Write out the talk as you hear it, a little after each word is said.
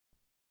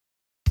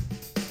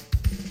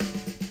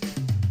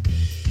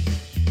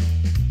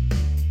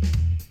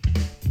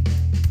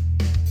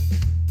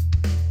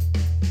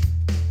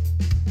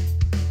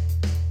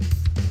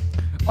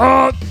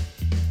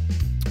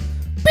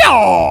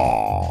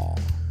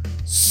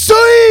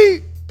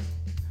See.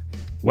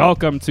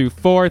 Welcome to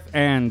Fourth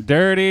and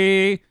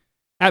Dirty,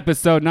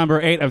 episode number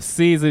 8 of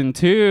season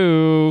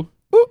 2.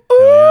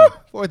 Yeah.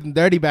 Fourth and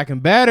Dirty, back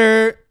and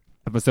better.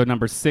 Episode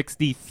number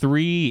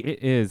 63.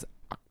 It is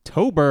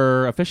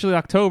October, officially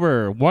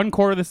October. 1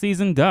 quarter of the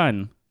season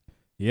done.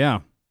 Yeah.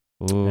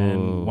 Ooh.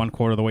 And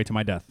 1/4 of the way to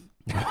my death.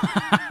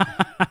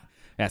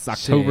 Yes,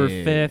 October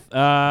Shit.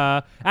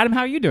 5th. Adam,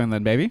 how are you doing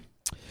then, baby?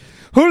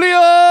 Julio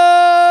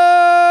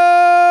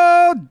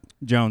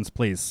Jones,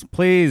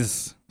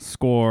 please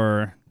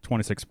score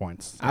 26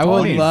 points. I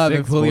would love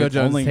if 26 Julio points.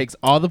 Jones Only- takes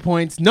all the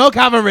points. No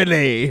Calvin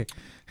Ridley.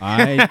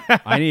 I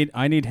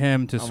need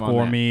him to I'm on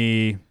score that.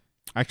 me.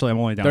 Actually, I'm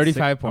only down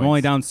 35 I'm only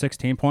points. down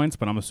 16 points,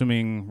 but I'm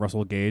assuming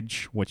Russell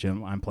Gage, which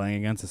I'm playing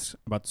against, is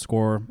about to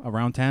score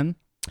around 10.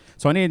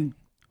 So I need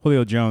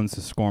Julio Jones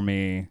to score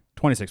me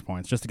 26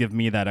 points just to give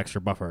me that extra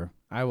buffer.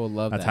 I will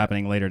love That's that.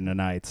 happening later in the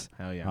night.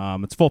 Hell yeah.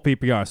 It's full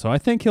PPR, so I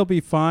think he'll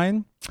be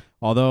fine.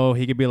 Although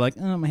he could be like,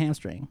 my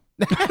hamstring.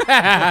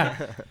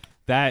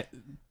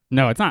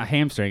 No, it's not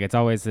hamstring. It's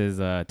always his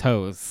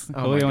toes.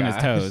 Oh Julio my and his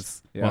gosh.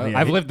 toes. Yeah. Well, yeah,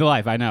 I've he- lived the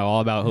life. I know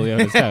all about Julio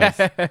and his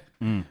toes.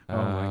 Mm. Oh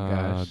my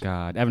gosh.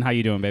 God. Evan, how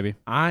you doing, baby?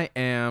 I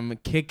am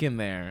kicking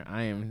there.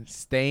 I am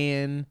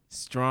staying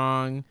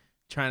strong,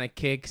 trying to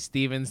kick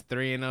Steven's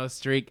 3-0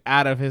 streak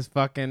out of his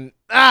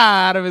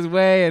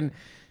way and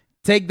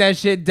take that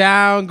shit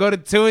down. Go to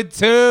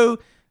 2-2.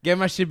 Get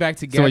my shit back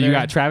together. So you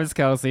got Travis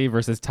Kelce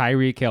versus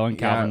Tyreek Hill and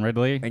Calvin Yeah,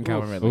 Ridley. and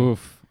Calvin Ridley.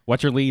 Oof.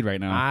 What's your lead right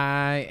now?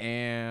 I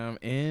am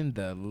in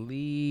the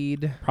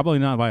lead, Probably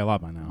not by a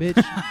lot by now.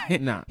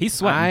 bitch. Nah, He's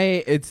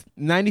sweating. It's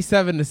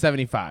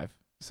 97-75.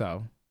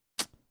 So,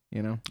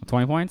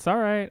 20 points? All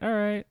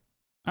right.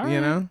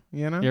 you know.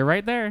 You're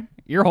right there.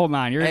 You're holding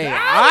on. You're Hey,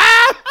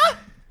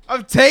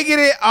 I'm taking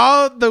it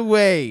all the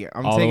way.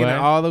 I'm All the taking way? it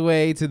all the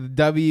way to the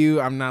W.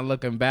 I'm not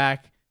looking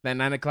back. That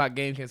 9 o'clock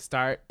game can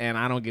start, and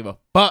I don't give a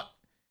fuck.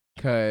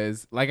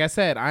 Because, like I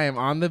said, I am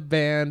on the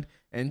band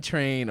and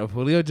train of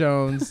Julio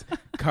Jones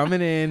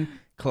coming in,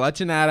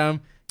 clutching at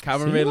him.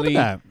 Calvin See, look Ridley.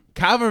 at that.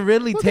 Calvin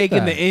Ridley Look at taking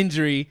that. the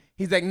injury.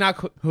 He's like, not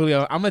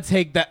Julio. I'm going to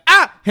take the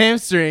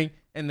hamstring.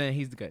 And then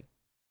he's good.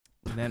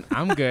 And then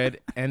I'm good.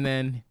 And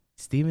then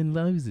Steven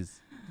loses.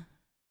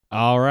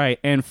 All right.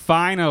 And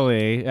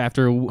finally,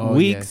 after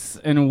weeks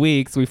and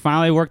weeks, we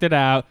finally worked it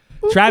out.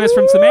 Travis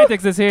from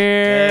Semantics is here.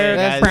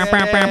 Hey, guys. Bow,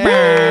 bow, bow, Yay.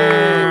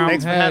 bow.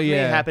 Thanks for Hell having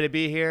yeah. me. Happy to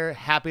be here.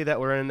 Happy that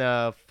we're in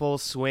the full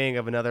swing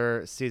of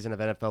another season of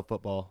NFL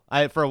football.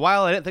 For a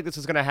while, I didn't think this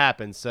was going to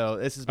happen. So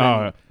this has been.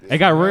 Oh, it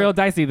got real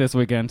dicey this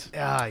weekend.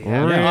 Yeah. Real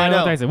I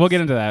know. dicey. We'll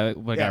get into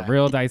that. But it got Yeah.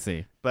 real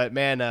dicey. But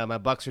man, my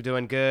Bucks are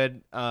doing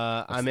good.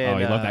 I'm in. Oh,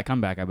 you love that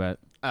comeback, I bet.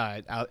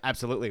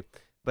 Absolutely.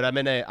 But I'm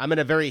in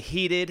a very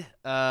heated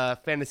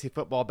fantasy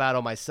football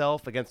battle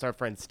myself against our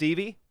friend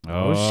Stevie.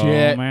 Oh,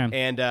 shit. Man.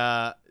 And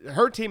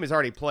her team has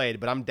already played,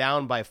 but I'm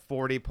down by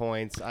 40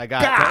 points. I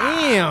got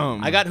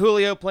Damn. I got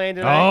Julio playing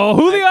tonight. Oh,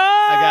 Julio!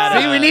 I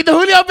got See, we need the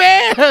Julio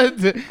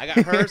band. I got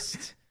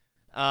Hurst,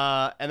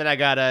 and then I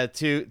got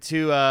two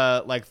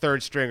like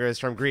third stringers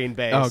from Green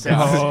Bay. Oh, So-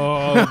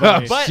 God.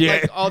 Oh, but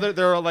shit. like all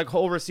their like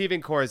whole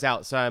receiving core is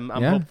out, so I'm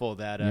Yeah. hopeful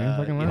that Yeah,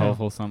 fucking right.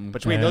 hopeful something.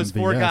 between those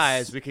four MVS.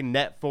 guys we can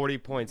net 40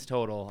 points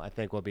total. I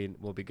think we'll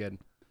be good.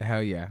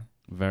 Hell yeah.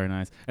 Very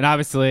nice. And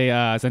obviously,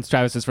 since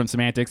Travis is from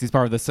Semantics, he's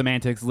part of the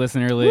Semantics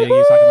Listener League. He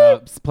was talking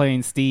about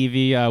playing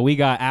Stevie. We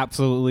got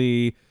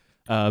absolutely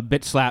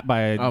bitch slapped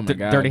by Oh, my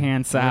God. Dirty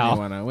Hand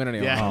Sal. We don't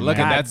even Yeah. wanna look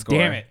God at that score.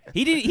 damn it.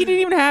 He didn't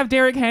even have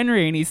Derrick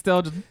Henry, and he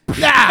still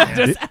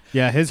just...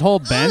 Yeah, his whole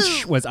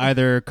bench was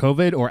either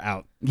COVID or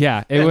out.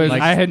 Yeah, it was.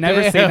 Like, I had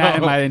never seen that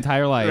in damn. my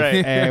entire life.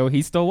 Right. And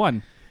he still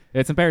won.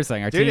 It's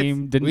embarrassing. Our Dude,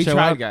 team didn't We show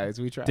tried, up. guys.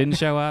 We tried. Didn't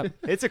show up.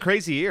 It's a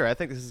crazy year. I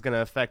think this is going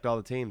to affect all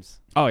the teams.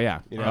 Oh yeah.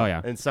 You know, Oh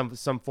yeah. in some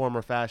form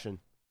or fashion.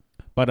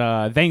 But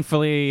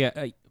thankfully,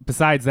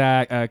 besides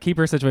that,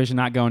 keeper situation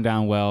not going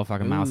down well.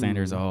 Fucking Miles Ooh.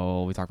 Sanders.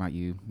 Oh, we talking about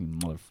you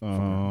motherfucker.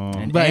 Oh.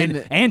 And, But and, in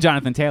the- and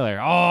Jonathan Taylor.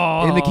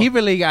 Oh. In the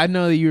keeper league, I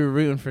know that you were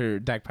rooting for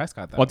Dak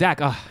Prescott, though. Well, Dak.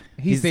 Oh,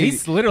 he's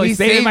saved- literally he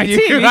saving saved my you.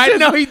 team. He's I just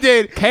know he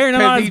did. carrying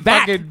him 'Cause on he his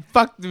back. fucking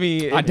fucked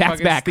me. On and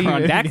Dak's fucking back. On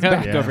Steven. Dak's Yeah.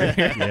 back over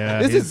here. Yeah,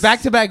 This he's- is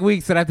back-to-back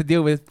weeks that I have to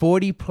deal with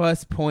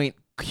 40-plus point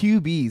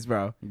QBs,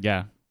 bro.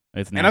 Yeah.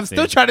 It's nasty. And I'm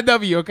still trying to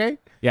W, okay?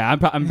 Yeah,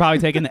 I'm probably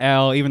taking the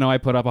L, even though I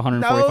put up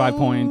 145 No,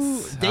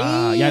 points.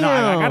 damn. Yeah, no,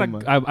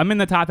 I'm in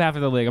the top half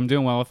of the league. I'm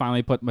doing well. I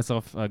finally put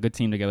myself a good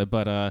team together.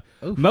 But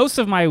Oof. most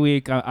of my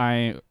week,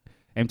 I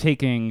am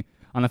taking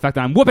on the fact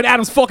that I'm whooping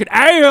Adam's fucking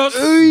ass.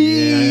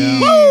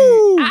 Yeah.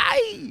 Woo!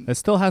 It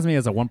still has me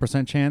as a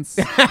 1% chance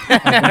of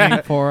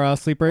winning for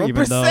Sleeper,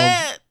 even though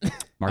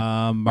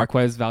 1%.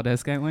 Marquez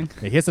Valdez-Scantling.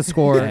 he has to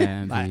score.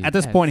 And At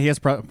this point, he has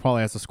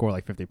probably has to score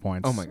like 50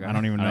 points. Oh my God. I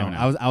don't even I know. don't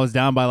even know. I was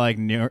down by like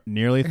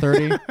nearly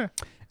 30,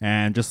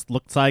 and just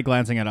looked side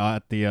glancing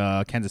at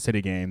the Kansas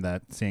City game,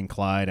 that seeing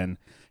Clyde and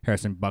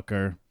Harrison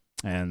Butker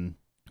and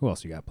who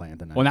else you got playing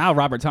tonight? Well, now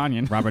Robert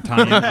Tonyan. Robert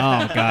Tonyan.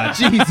 Oh God.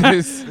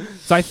 Jesus.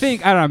 So I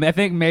think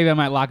maybe I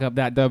might lock up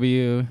that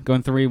W,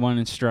 going 3-1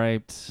 and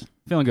striped.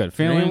 Feeling good.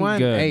 3-1.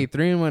 Good. Hey,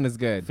 3-1 is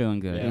good. Feeling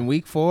good. In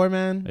week 4,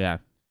 man, Yeah.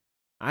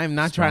 I'm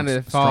not Strong-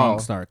 trying to strong fall.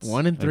 starts.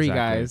 1 and 3,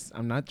 Exactly. guys.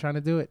 I'm not trying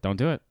to do it. Don't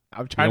do it.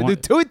 I'm trying You to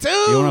don't do 2 and 2.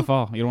 You don't want to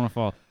fall. You don't want to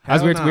fall.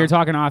 As Hell we no. were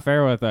talking off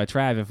air with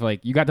Trav, if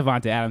like you got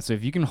Devontae Adams, so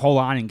if you can hold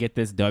on and get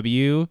this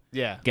W,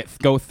 Yeah.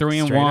 go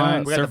 3-1, Straight up.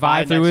 We got the survive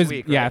bye through next his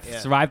week, right? Yeah.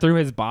 survive through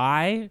his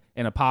bye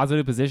in a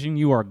positive position,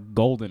 you are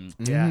golden.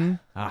 Yeah. Mhm.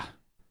 Ah,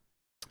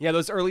 Yeah,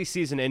 those early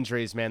season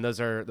injuries, man, those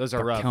are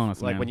rough. killing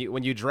us, like man.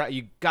 when you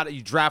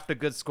draft a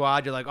good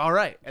squad, you're like, all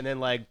right, and then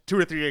like 2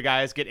 or 3 of your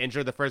guys get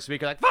injured the first week,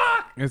 you're like,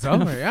 fuck. It's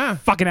over. Yeah.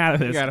 fucking out of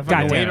this. You got to God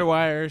fucking damn waiver it.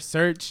 wire,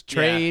 search,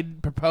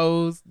 trade,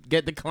 propose,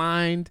 get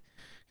declined.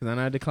 Because I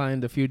know I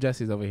declined a few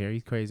Jessies over here.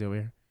 He's crazy over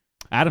here.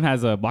 Adam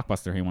has a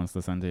blockbuster he wants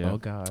to send to you. Oh,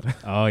 God.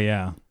 Oh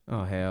yeah.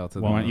 Oh, hell to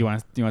the Well, you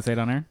want to say it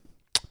on air?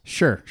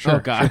 Sure. Oh,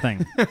 God. Sure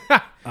thing.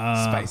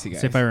 Spicy, See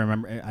if guys. I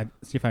remember.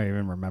 See if I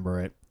even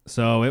remember it.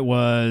 So it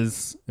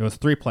was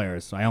 3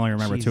 players. I only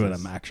remember 2 of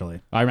Jesus. them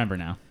actually. I remember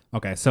now.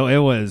 Okay, so it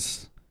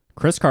was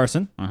Chris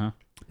Carson, Uh-huh.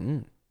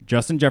 Mm.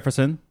 Justin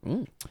Jefferson.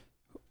 Mm.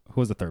 Who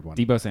was the third one?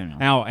 Debo Samuel.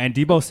 Now and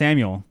Debo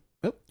Samuel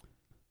Oh.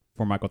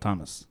 for Michael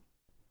Thomas.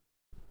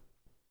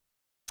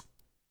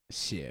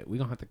 Shit, we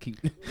gonna have to keep.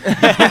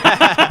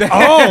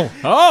 Oh!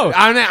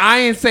 I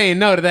ain't saying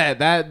no to that.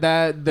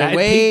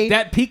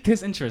 That piqued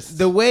his interest.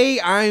 The way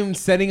I'm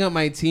setting up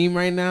my team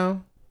right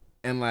now,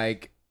 and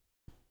like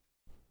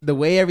the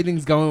way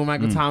everything's going with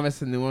Michael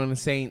Thomas and the New Orleans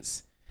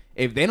Saints,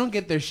 if they don't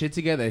get their shit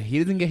together, he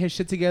doesn't get his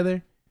shit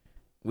together,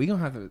 we gonna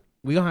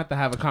have to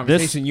have a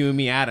conversation. You and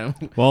me, Adam.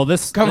 Well,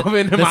 this Come up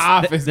into my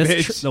office,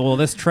 bitch.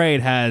 This trade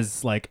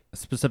has like a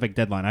specific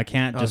deadline. I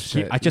can't Oh, just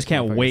shit. I just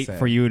can't Motherfucker wait said.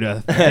 for you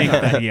to think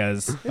that he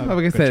has. a Like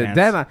I good said, chance.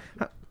 deadline.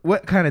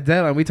 What kind of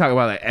deadline? We talk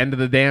about like end of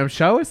the damn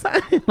show or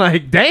something?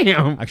 Like,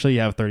 damn. Actually, you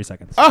have 30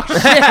 seconds. Oh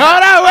shit!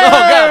 Hold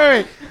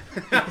on,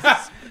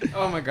 wait.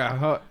 Oh my god.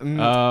 I don't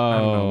know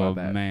Oh, about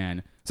that.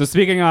 man. So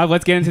speaking of,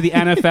 let's get into the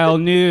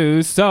NFL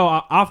news. So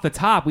off the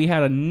top, we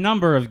had a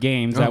number of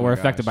games that Oh were my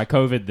affected by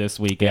gosh. COVID this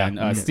weekend.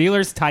 Yeah.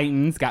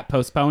 Steelers-Titans got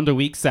postponed to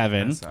Week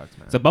 7. That sucks,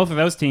 man. So both of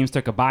those teams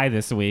took a bye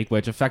this week,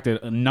 which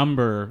affected a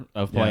number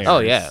of players. Oh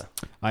yeah,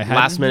 I had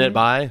last minute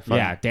buy. Fun.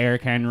 Yeah,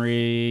 Derrick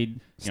Henry,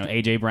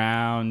 AJ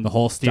Brown, The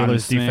whole Jonnu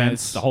Steelers Smith,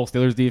 defense. the whole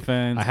Steelers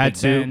defense. I had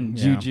Big to, Ben,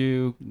 yeah.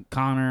 Juju,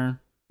 Connor.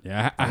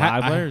 Yeah, A lot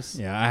of players.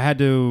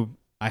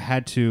 I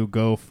had to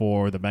go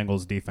for the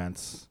Bengals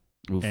defense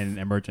Oof. in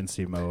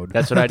emergency mode.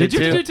 That's what I did,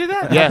 Did you too. do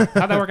that? Yeah.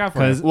 How'd that work out for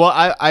you? 'Cause- Well,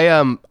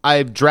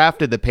 I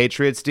drafted the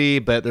Patriots D,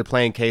 but they're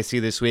playing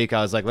KC this week.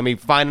 I was like, let me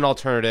find an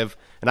alternative,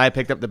 and I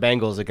picked up the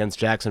Bengals against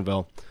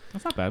Jacksonville.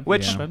 That's not bad.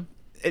 Which- Not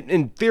bad.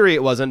 In theory,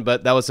 it wasn't,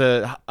 but that was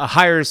a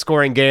higher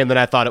scoring game than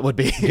I thought it would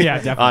be. Yeah,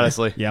 definitely.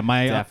 Honestly, yeah,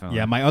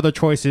 Definitely. my other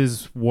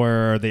choices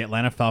were the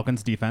Atlanta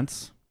Falcons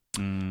defense,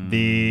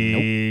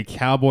 the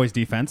Cowboys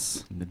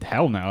defense,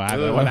 Hell no.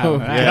 Oh, What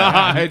happened?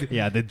 God.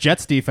 yeah, the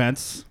Jets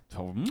defense.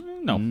 Oh,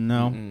 no.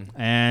 No.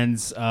 And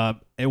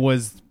it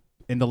was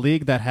in the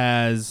league that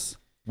has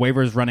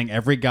waivers running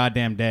every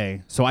goddamn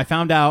day. So I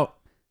found out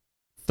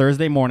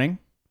Thursday morning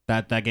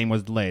that that game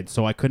was delayed.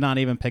 So I could not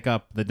even pick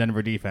up the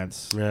Denver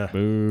defense, yeah.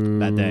 Boo.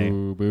 That day.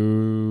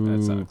 Boo.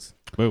 That sucks.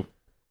 Boo.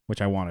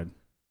 which I wanted.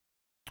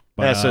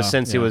 Yeah, so yeah.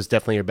 Cincy was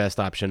definitely your best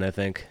option, I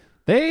think.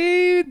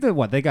 They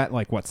got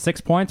like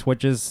 6 points,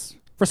 which is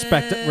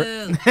respect.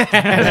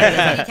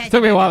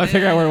 Took me a while to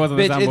figure out where it was on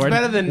the Bitch, it's soundboard.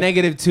 better than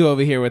 -2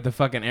 over here with the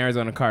fucking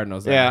Arizona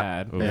Cardinals that I Yeah.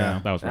 had. Ooh, Yeah.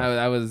 That was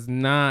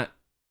rough.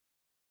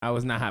 I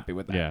was not happy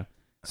with that. Yeah.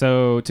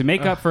 So to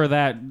make up for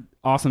that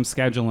awesome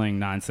scheduling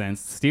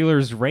nonsense,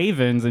 Steelers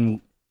Ravens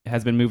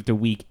has been moved to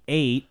week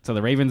 8. So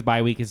the Ravens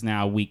bye week is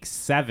now week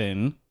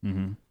 7.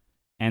 Mhm.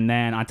 And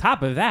then on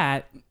top of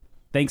that,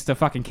 thanks to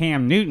fucking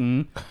Cam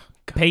Newton,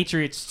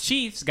 Patriots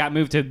Chiefs got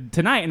moved to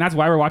tonight, and that's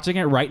why we're watching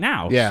it right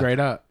now. Yeah. Straight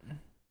up.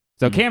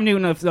 So Cam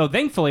Newton, so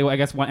thankfully, I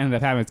guess what ended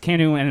up happening is Cam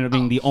Newton ended up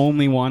being the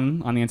only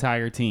one on the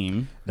entire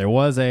team. There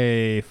was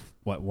a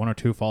 1 or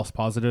 2 false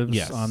positives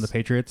Yes. on the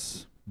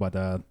Patriots, but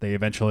they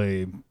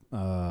eventually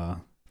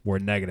were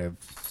negative.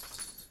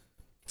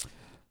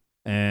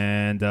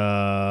 And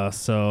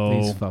so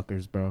These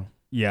fuckers, bro.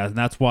 yeah, and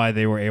that's why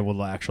they were able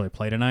to actually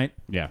play tonight.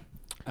 Yeah.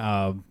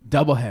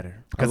 Doubleheader.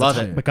 I love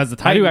it. Because the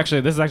I do Titans,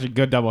 actually. This is actually a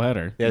good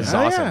doubleheader. Yeah, it's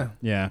Oh, awesome.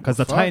 yeah, because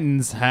the fuck?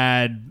 Titans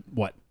had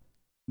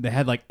they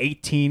had like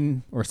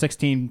 18 or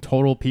 16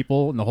 total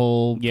people in the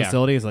whole Yeah.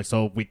 facility. It's like,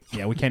 so we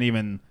can't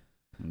even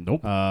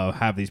Nope.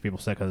 have these people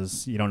sick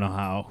because you don't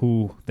know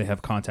who they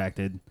have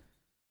contacted.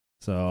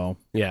 So,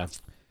 Yeah.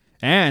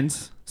 and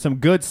some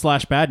good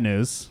 / bad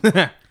news. Well,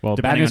 bad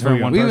depending news on for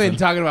who one We've person. been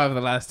talking about it for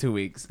the last 2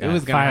 weeks. It Yeah,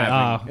 was gonna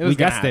happen. It was we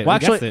gonna guessed happen. it. Well,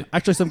 guessed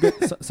actually, some good,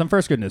 some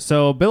first good news.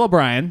 So Bill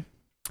O'Brien,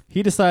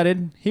 he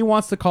decided he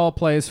wants to call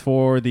plays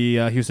for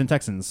the Houston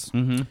Texans.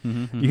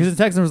 Mm-hmm, The Houston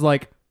Texans was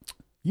like,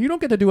 "You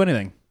don't get to do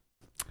anything.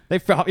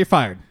 You're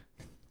fired."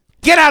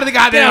 Get out of the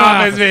goddamn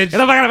office, Get the bitch.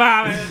 fuck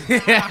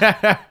out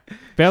of office.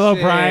 Bill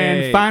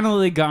O'Brien Shit.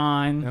 finally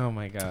gone. Oh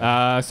my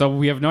god. So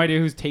we have no idea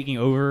who's taking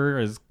over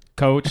as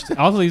coach.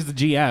 Also, he's the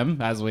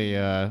GM, as we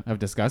have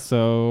discussed.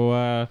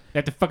 So you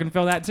have to fucking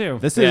fill that too.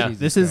 This Yeah. is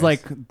this is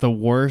like the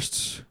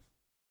worst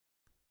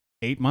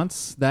 8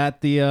 months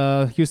that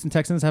the Houston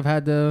Texans have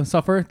had to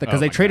suffer because Oh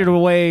they my traded God.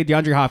 away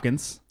DeAndre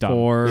Hopkins Dumb.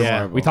 for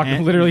Yeah. we talked.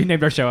 and Literally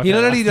named our show. He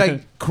after literally that.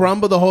 like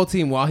crumbled the whole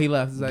team while he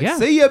left. He's like, Yeah.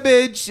 see ya,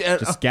 bitch. And-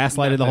 just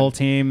gaslighted the whole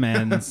team,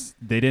 and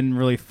they didn't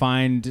really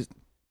find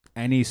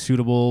any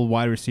suitable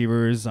wide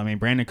receivers. I mean,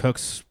 Brandon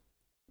Cooks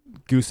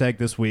goose egg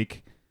this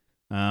week.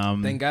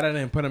 Thank God I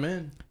didn't put him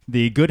in.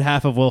 The good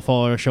half of Will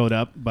Fuller showed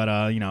up,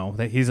 but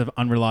he's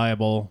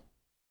unreliable.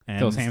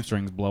 And Those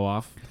hamstrings blow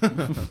off.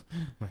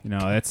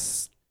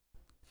 it's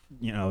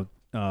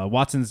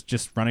Watson's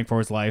just running for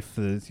his life.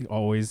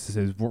 Always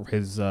his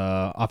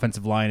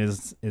offensive line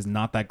is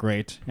not that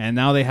great, and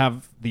now they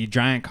have the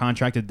giant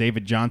contracted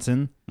David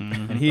Johnson,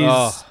 and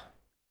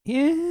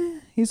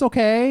he's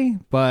okay,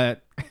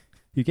 but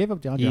you gave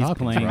up DeAndre He's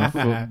Hopkins, playing bro.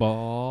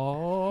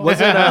 football.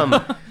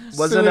 Wasn't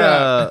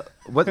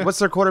what's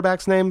their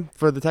quarterback's name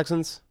for the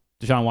Texans?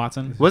 Deshaun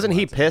Watson. Wasn't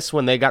he pissed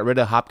when they got rid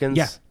of Hopkins?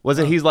 Yeah.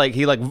 Wasn't he was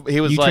You like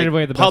traded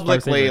away the best wide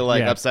publicly receiver.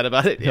 like Yeah. upset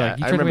about it? Yeah, Yeah, you I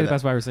traded away remember the that.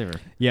 best wide receiver.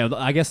 Yeah,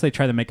 I guess they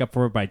try to make up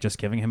for it by just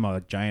giving him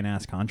a giant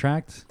ass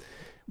contract.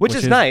 Which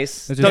is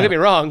nice. which Don't is- get me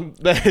wrong,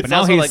 but it's But now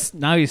also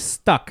he's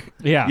stuck.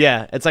 Yeah.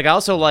 yeah, it's like I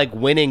also like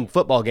winning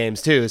football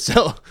games too.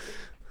 So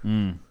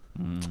No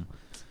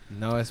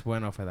es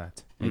bueno for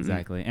that.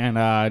 Exactly.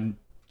 And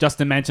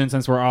Justin mentioned,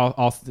 since we're all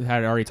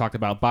had already talked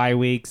about bye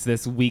weeks,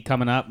 this week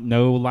coming up,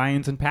 no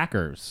Lions and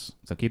Packers.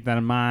 So keep that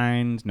in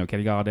mind. No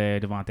Kenny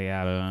Galladay, Devontae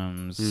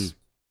Adams,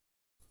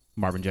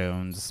 Marvin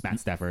Jones, Matt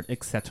Stafford,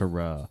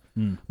 etc.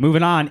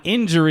 Moving on,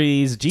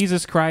 injuries.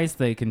 Jesus Christ,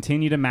 they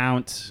continue to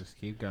mount. Just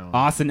keep going.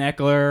 Austin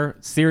Eckler,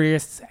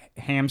 serious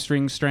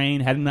hamstring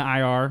strain, heading to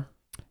IR.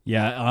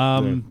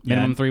 Yeah,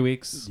 Minimum 3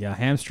 weeks. Yeah,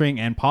 hamstring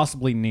and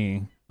possibly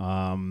knee.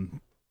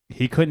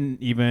 He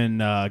couldn't even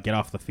get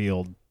off the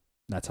field.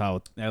 That's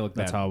how. That looked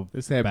That's bad. how.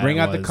 They said, bad bring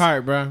it out the was.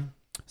 cart, bro.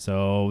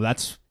 So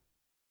that's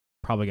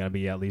probably gonna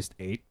be at least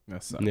 8.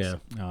 That sucks. yeah,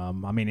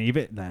 I mean,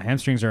 even the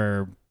hamstrings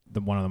are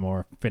one of the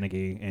more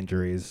finicky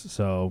injuries.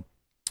 So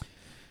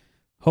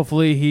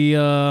hopefully he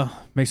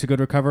makes a good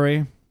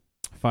recovery.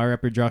 Fire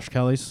up your Josh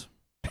Kellys.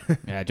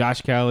 Yeah,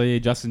 Josh Kelly,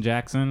 Justin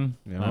Jackson.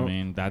 Yep. I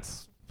mean,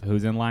 that's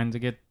who's in line to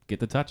get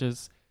the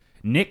touches.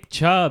 Nick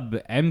Chubb,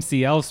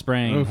 MCL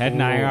sprain, Oof. head in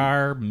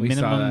IR, We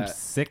saw minimum that.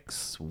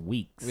 6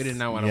 weeks. We did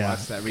not want to Yeah.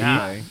 watch that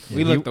Yeah. replay.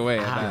 We looked away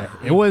at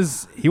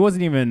He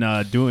wasn't even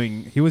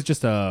doing. He was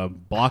just a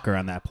blocker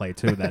on that play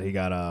too that he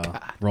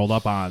got rolled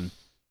up on.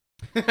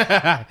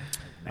 that.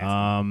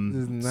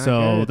 This is not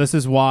So good. this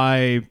is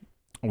why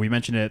we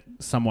mentioned it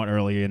somewhat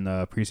early in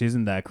the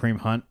preseason that Kareem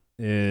Hunt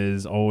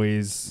is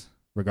always,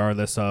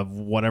 regardless of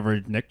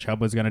whatever Nick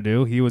Chubb was going to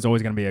do, he was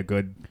always going to be a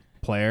good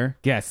player.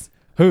 Guess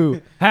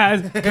who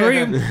has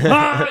Kareem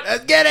Hunt?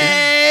 Let's get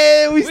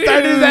it. We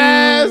started his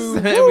ass.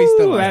 And we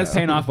still That's lost.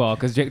 paying off well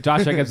because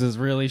Josh Jacobs is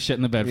really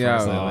shitting the bed for Yeah,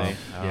 us well, lately.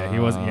 Yeah, he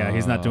wasn't. Yeah,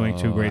 he's not doing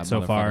too great that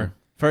so far. motherfucker.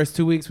 First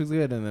 2 weeks was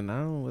good, and then I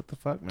don't know what the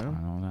fuck, I man.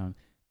 don't know.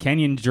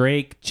 Kenyon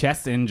Drake,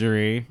 chest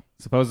injury.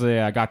 Supposedly,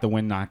 I got the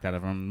wind knocked out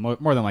of him.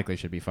 More than likely,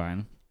 should be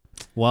fine.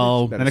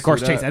 Well, Better And of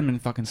course, suit Chase up.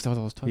 Edmond fucking stole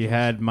those touchdowns.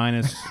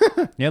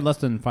 he had less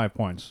than 5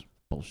 points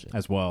bullshit.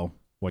 as well,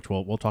 which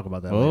we'll talk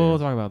about that We'll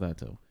later. talk about that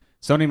too.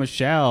 Sony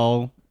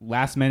Michelle,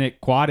 last minute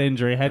quad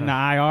injury, heading to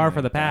IR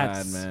for the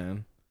Pats. God,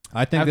 man.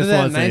 I think After this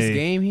that was nice a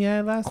game he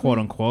had last quote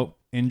week, unquote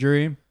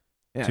injury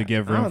yeah, to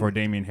give I room don't- for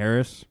Damian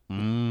Harris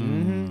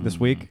Mhm. this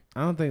week.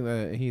 I don't think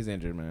that he's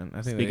injured, man.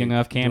 I think Speaking they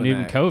of Cam doing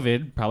Newton, that.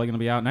 COVID, probably going to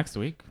be out next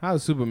week. How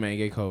does Superman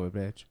get COVID,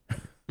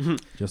 bitch?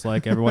 Just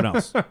like everyone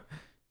else.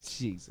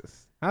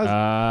 Jesus.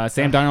 How's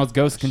Sam Darnold's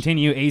ghosts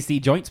continue.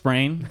 AC joint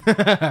sprain.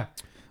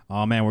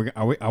 Oh man,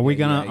 are we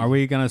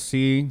gonna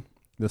see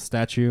the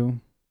statue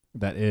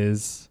that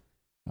is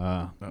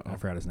I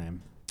forgot his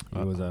name. He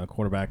was a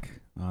quarterback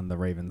on the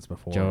Ravens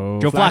before. Joe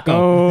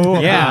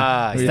Flacco. Yeah.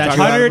 Ah, We Statue- talked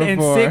about it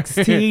before.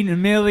 $116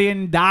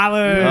 million.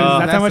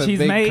 That's how much a he's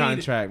big made.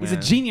 contract, He's a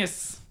man.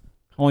 genius.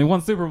 Only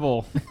one Super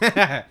Bowl.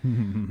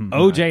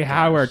 OJ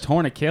Howard,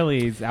 torn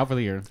Achilles, out for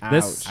the year.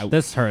 This Ouch.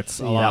 this hurts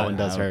a that lot. one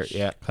does hurt.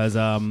 Yeah. Because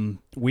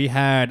we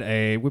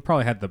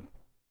probably had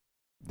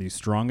the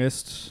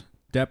strongest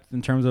depth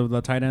in terms of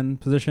the tight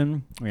end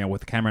position.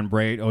 With Cameron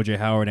Brate, OJ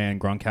Howard, and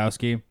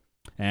Gronkowski,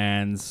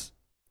 and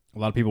a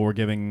lot of people were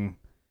giving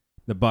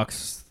the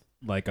Bucks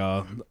like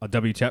a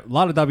WTF, a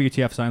lot of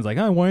WTF signs like,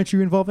 "Oh, why aren't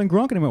you involved in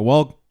Gronk anymore?"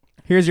 Well,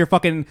 here's your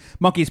fucking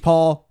monkey's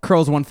paw,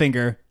 curls one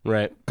finger.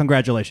 Right.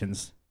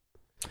 Congratulations.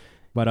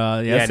 But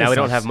Yeah, now we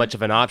don't have much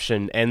of an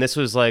option. And this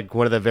was like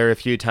one of the very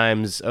few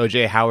times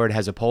OJ Howard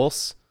has a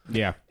pulse.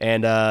 Yeah.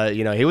 And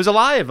he was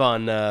alive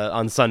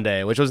on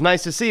Sunday, which was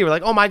nice to see. We're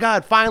like, oh my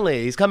God,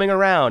 finally he's coming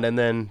around, and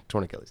then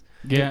torn Achilles.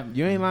 Yeah.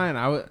 You ain't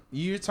lying.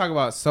 You talk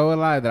about so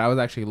alive that I was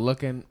actually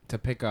looking to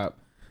pick up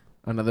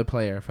another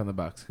player from the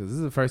Bucks because this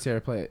is the first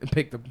year I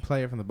picked a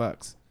player from the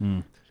Bucks.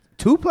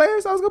 2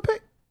 players I was gonna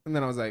pick, and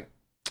then I was like,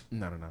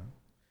 no.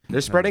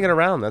 They're spreading it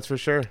around, that's for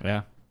sure.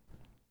 Yeah.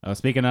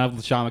 Speaking of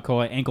LaShawn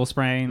McCoy, ankle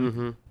sprain.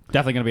 Mm-hmm.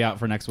 definitely going to be out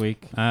for next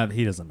week.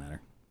 He doesn't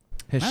matter.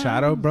 His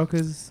shadow broke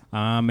his.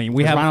 I mean,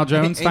 we Is have Ronald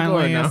Jones ain't going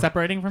finally now.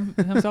 separating from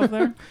himself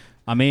there.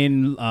 I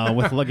mean,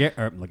 with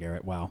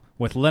Legarrette, wow,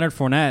 with Leonard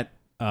Fournette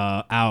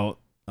out,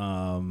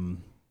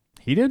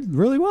 he did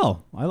really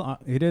well.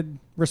 He did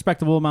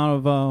respectable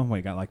amount of.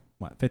 He got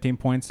 15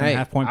 points and Hey,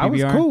 half point I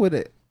PBR. was cool with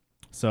it.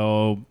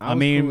 So I I was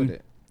mean, cool with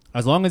it.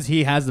 as long as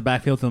he has the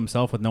backfield to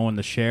himself with no one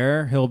to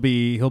share, he'll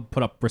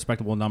put up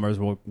respectable numbers.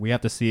 We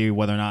have to see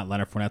whether or not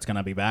Leonard Fournette's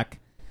gonna be back,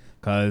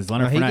 because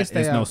Leonard he can Fournette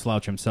stay is no out.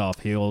 slouch himself.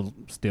 He'll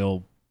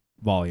steal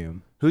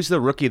volume. Who's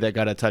the rookie that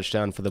got a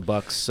touchdown for the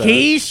Bucks?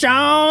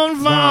 Keyshawn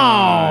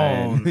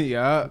Vaughn.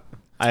 Yeah.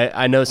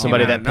 I know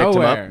somebody that picked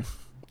him up.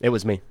 It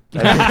was me.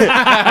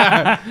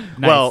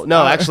 Well,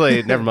 no,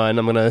 actually, never mind.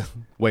 I'm gonna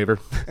waiver,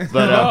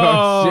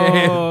 but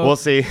shit. we'll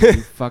see.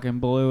 Fucking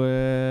blew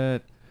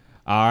it.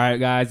 All right,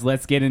 guys,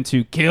 let's get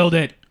into killed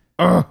it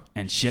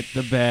and shit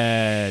the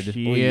bed. Oh,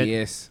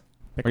 yes.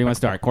 Where do you want to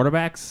start?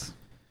 Quarterbacks?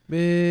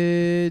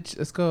 Bitch,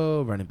 let's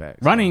go running back.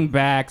 Running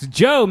backs.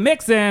 Joe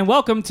Mixon,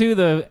 welcome to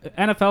the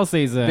NFL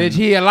season. Bitch,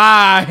 he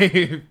alive.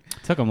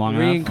 Took him long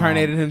enough.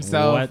 Reincarnated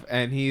himself, What?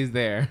 and he's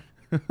there.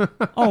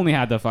 Only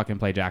had to fucking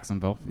play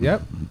Jacksonville.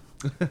 Yep.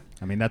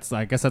 I mean,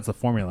 I guess that's the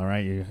formula,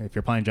 right? If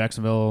you're playing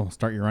Jacksonville,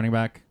 start your running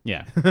back.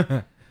 Yeah.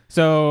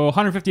 So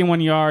 151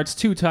 yards,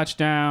 2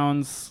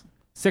 touchdowns,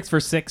 6 for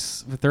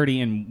 6 for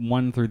 30, and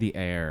 1 through the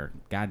air.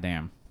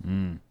 Goddamn.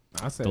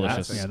 I'll say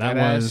Delicious. that's a Yeah, that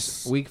good-ass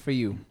was- week for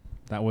you.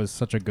 That was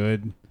such a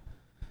good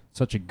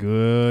 30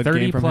 30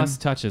 game from plus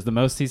him. touches, the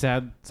most he's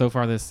had so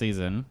far this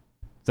season.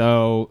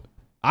 So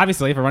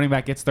obviously, if a running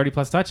back gets 30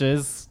 plus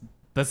touches,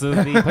 this is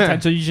the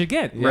potential you should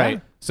get. Yeah.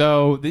 Right.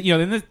 So, and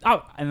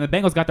the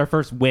Bengals got their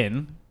first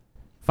win,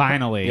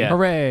 finally. Yeah.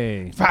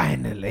 Hooray!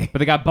 Finally. But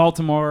they got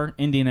Baltimore,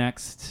 Indy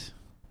next.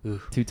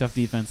 2 tough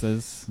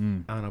defenses. I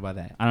don't know about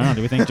that. I don't know.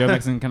 Do we think Joe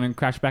Mixon can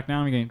crash back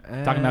down? We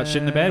talking about shit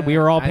in the bed. We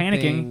were all I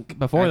panicking think-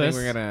 before I this.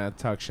 think we're gonna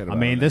talk shit about I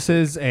mean, it. this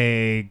is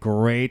a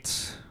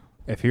great.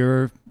 If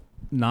you're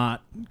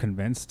not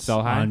convinced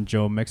Sell high? on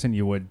Joe Mixon,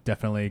 you would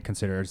definitely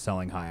consider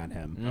selling high on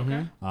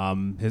him.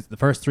 Okay. The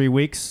first 3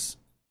 weeks,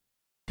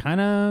 kind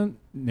of,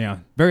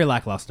 very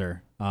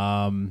lackluster.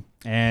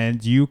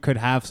 And you could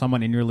have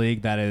someone in your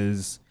league that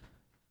is,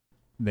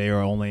 they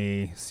are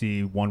only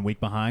see 1 week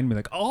behind, be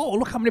like, oh,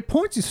 look how many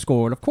points he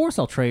scored. Of course,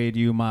 I'll trade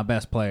you my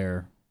best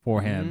player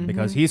for him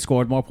because he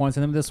scored more points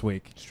than him this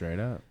week. straight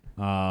up.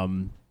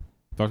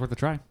 So it's worth a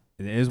try.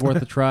 It is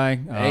worth a try.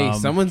 Hey,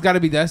 someone's got to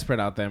be desperate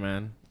out there,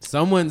 man.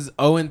 Someone's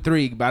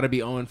 0-3, about to be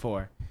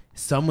 0-4.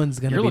 Someone's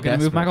gonna You're be looking desperate.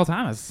 to move Michael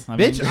Thomas. I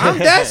Bitch, mean- I'm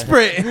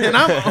desperate, and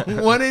I'm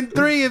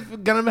 1-3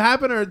 if gonna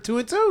happen, or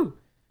 2-2.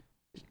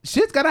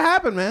 Shit's gotta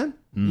happen, man.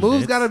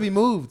 Moves It's- gotta be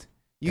moved.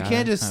 You gotta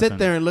can't just happen. sit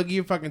there and look at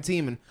your fucking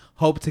team and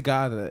hope to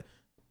God that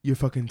your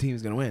fucking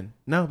team's gonna win.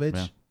 No, bitch.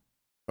 Yeah.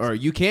 Or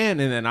you can,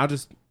 and then I'll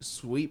just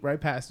sweep right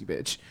past you,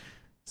 bitch.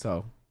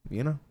 So,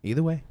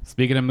 either way.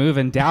 Speaking of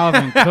moving,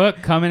 Dalvin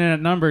Cook coming in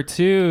at number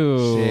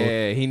 2.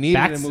 Shit, he needed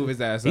Back- to move his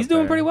ass. He's up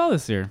doing there. pretty well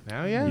this year.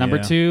 Hell yeah. Number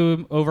Yeah.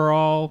 2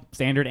 overall,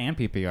 standard and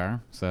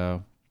PPR.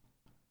 So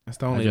That's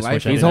the only just life.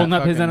 wish I in He's that holding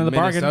up his fucking end of the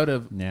bargain.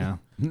 Minnesota. Yeah,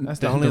 That's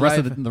the only rest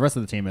life. of the rest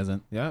of the team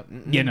isn't. Yep.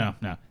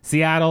 no.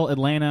 Seattle,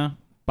 Atlanta,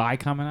 bye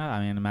coming up. I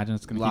mean, imagine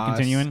it's going to keep Loss,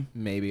 continuing.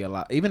 Maybe a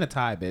lot. Even a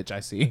tie, bitch.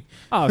 I see.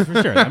 Oh,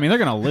 for sure. I mean, they're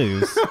going to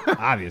lose,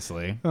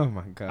 obviously. Oh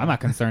my god. I'm not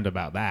concerned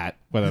about that.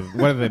 Whether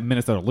the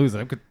Minnesota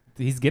loses,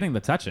 he's getting the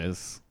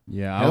touches.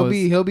 Yeah,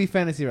 He'll be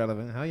fantasy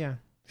relevant. Hell yeah.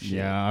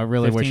 Yeah, I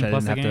really wish 15 I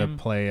plus didn't a have game?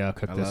 to play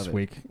Cook I this love it.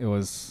 week. It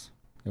was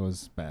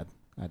bad.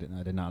 I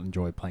did not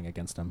enjoy playing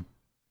against him.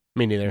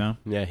 Me neither. No?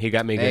 Yeah, he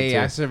got me good Hey, too.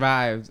 I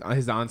survived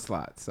his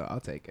onslaught, so I'll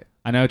take it.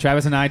 I know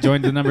Travis and I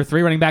joined the number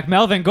 3 running back,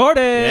 Melvin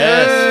Gordon.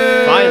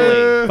 Yes,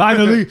 finally.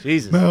 Finally.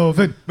 Jesus.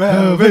 Melvin.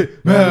 It's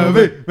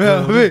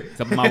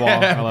up on my wall.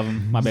 I love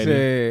him. My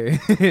baby.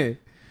 Shit.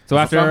 So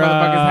after Some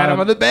motherfuckers had him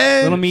on the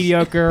bench. little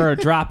mediocre or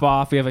drop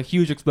off, we have a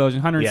huge explosion,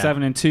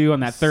 107 and 2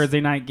 on that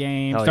Thursday night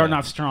game. Hell Starting yeah.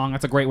 off strong.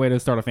 That's a great way to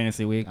start a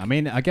fantasy week. I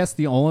mean, I guess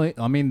the way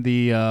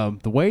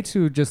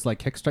to just like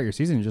kickstart your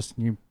season,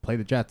 you play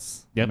the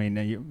Jets. Yep. I mean,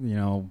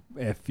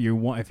 if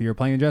you're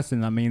playing the Jets,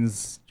 then that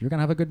means you're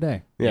gonna have a good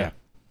day. Yeah.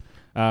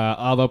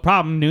 Although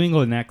problem, New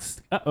England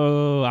next. I'm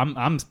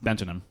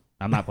benching him.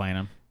 I'm not playing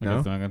him.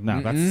 No?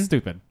 No, that's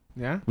stupid.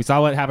 Yeah. We saw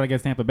what happened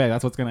against Tampa Bay.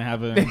 That's what's going to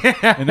happen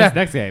in this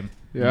next game.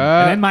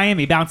 Yeah. And then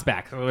Miami bounce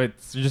back. So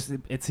he's a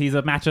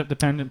matchup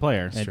dependent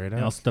player. Straight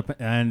And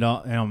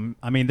up. also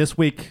I mean, this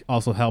week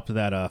also helped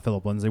that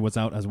Philip Lindsay was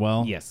out as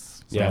well.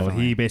 Yes. So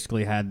definitely. he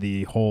basically had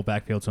the whole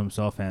backfield to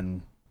himself,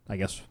 and I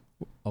guess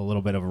a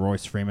little bit of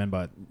Royce Freeman,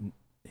 but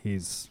he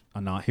was a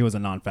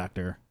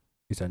non-factor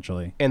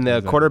essentially. And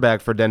the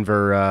quarterback for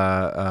Denver,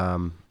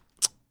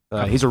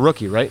 he's a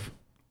rookie, right?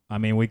 I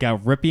mean, we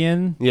got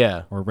Ripien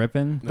Yeah. or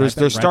Rippin. They're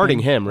starting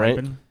him, right?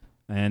 Rippin'.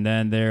 And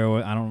then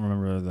I don't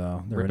remember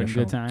their Rippin'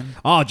 initial. good time.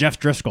 Oh, Jeff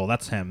Driscoll,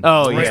 that's him.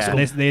 Oh, yeah.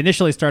 They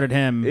initially started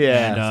him.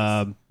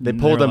 Yeah. And, They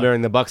pulled were him like,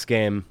 during the Bucks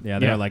game. Yeah,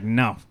 they're Yeah. like,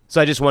 no. So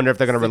I just wonder if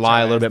they're going to Sit rely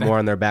a your little ass bit more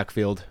on their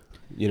backfield,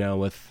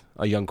 with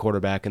a young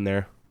quarterback in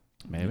there.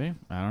 Maybe.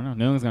 I don't know.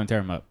 New England's going to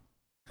tear him up.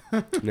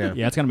 Yeah.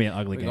 Yeah, it's gonna be an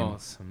ugly We're game. gonna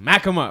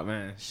smack him up,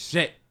 man.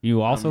 Shit.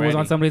 You also I'm was on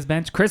ready. somebody's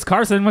bench. Chris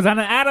Carson was on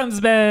an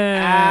Adams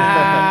bench.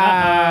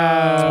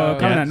 Ah.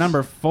 Coming Yes. at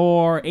number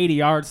 4, 80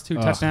 yards, 2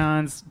 Ugh.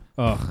 touchdowns.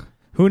 Ugh.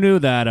 Who knew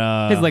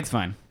that? His leg's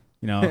fine.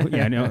 You know,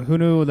 who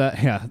knew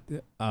that? Yeah,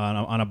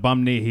 on a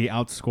bum knee, he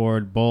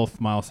outscored both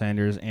Miles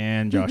Sanders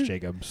and Josh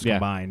Jacobs Yeah.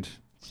 combined,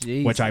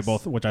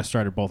 Jesus. which I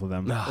started both of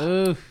them.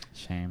 Oof.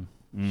 Shame.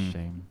 Mm.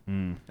 Shame.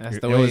 Mm. That's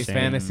It the way was-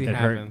 fantasy it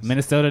hurt. happens.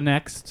 Minnesota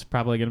next.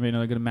 Probably going to be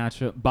another good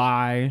matchup.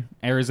 By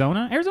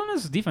Arizona.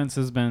 Arizona's defense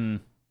has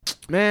been...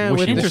 Man,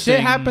 with the Interesting.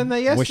 shit happened there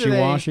yesterday.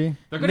 Wishy-washy.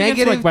 They're good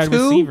against like wide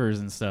 -2? receivers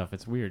and stuff.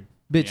 It's weird.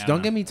 Bitch, Yeah, I don't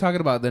know. get me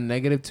talking about the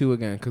 -2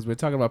 again, because we're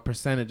talking about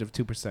percentage of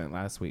 2%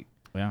 last week.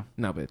 Yeah.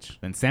 No, bitch.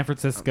 Then San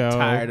Francisco, I'm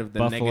tired of the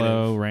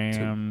Buffalo, -2.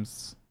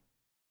 Rams.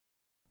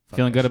 Fuck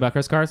Feeling that good shit. about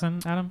Chris Carson,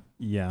 Adam?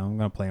 Yeah, I'm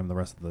gonna play him the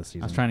rest of the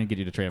season. I was trying to get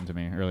you to trade him to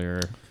me earlier.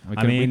 We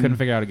I couldn't, we mean- couldn't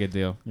figure out a good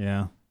deal.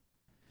 Yeah.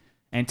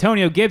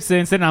 Antonio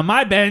Gibson sitting on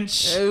my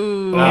bench.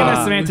 Ooh. In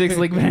the Semantics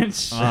League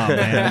bench. Oh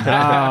man.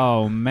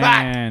 Oh,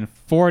 man.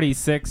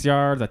 46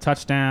 yards, a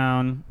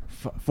touchdown,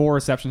 4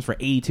 receptions for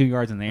 82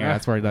 yards in the air. Oh,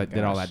 That's where he my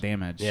did all gosh. that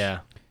damage. Yeah.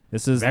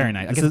 This is Very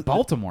nice. This Against is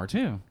Baltimore,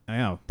 too. I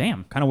know.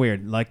 Damn. Kind of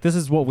weird. Like this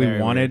is what we Very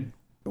wanted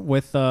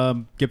with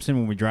Gibson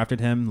when we drafted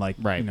him. Like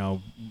Right. you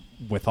know,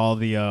 with all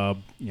the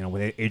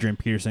with Adrian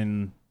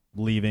Peterson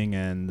leaving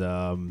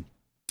and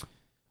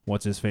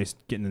what's his face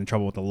getting in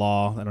trouble with the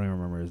law. I don't even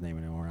remember his name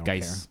anymore. I don't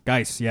Geis. care.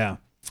 Geis. Yeah.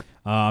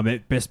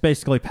 It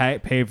basically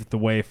paved the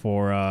way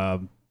for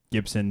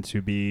Gibson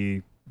to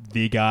be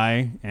the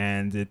guy,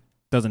 and it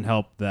doesn't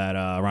help that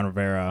Ron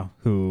Rivera,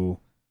 who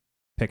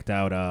picked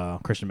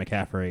out Christian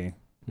McCaffrey,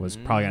 was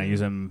probably going to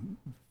use him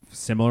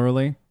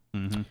similarly.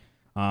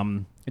 Mm-hmm.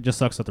 It just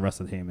sucks that the rest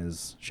of the team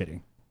is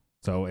shitty.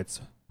 So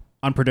it's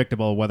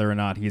unpredictable whether or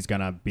not he's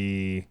going to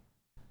be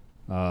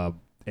a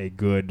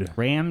good...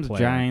 Rams, player.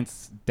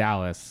 Giants,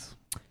 Dallas.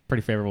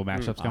 Pretty favorable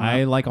matchups coming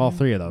I up. like all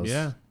three of those.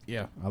 Yeah.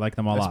 Yeah. I like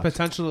them a That's lot.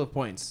 potential of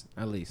points,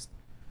 at least.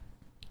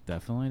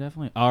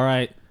 Definitely. All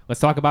right. Let's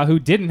talk about who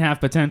didn't have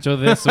potential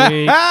this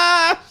week.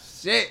 Ah,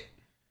 shit.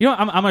 You know,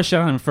 I'm going to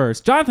shut on him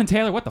first. Jonathan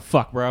Taylor, what the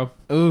fuck, bro?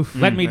 Oof.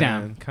 Let me man.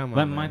 down. Come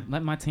on,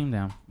 Let my team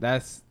down.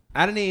 I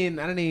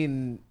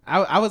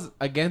was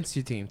against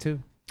your team, too.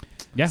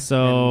 Yeah.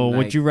 So And,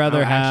 would like, you rather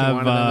I actually have...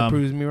 wanted them to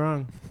prove me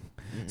wrong.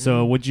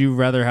 So would you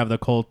rather have the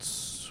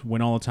Colts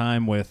win all the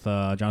time with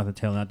Jonathan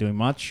Taylor not doing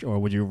much, or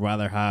would you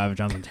rather have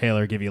Jonathan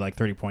Taylor give you like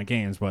 30-point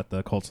games, but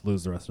the Colts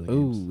lose the rest of the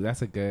games? Ooh,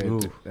 that's a good. Ooh.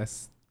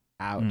 That's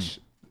ouch.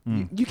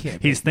 Mm. You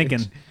can't. He's pick,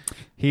 thinking. bitch.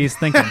 He's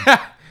thinking.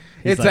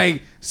 He's It's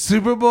like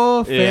Super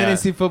Bowl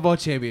fantasy football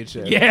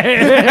championship.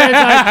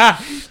 Yeah.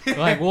 It's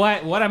like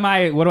what do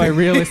I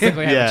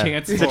realistically have Yeah. a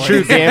chance He's for? a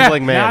true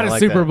gambling man. Not I a like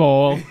Super that.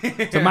 Bowl.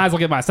 So might as well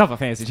get myself a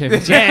fantasy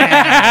championship.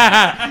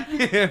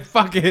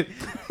 Fuck it.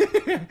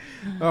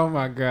 Oh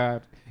my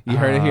god. You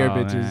heard it here, Oh,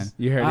 bitches. man.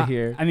 You heard it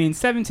here. I mean,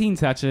 17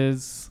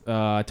 touches,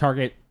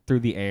 target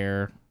through the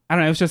air. I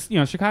don't know. It was just,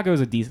 Chicago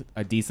is a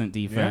decent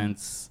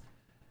defense.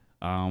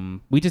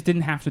 We just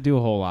didn't have to do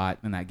a whole lot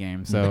in that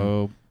game.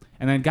 So,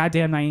 and then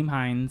goddamn Naeem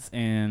Hines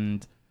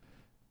and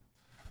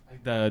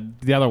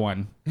the other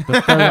one,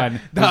 the third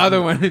one, The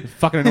other one.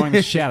 fucking annoying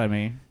the shit out of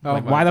me. Oh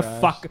like, my why the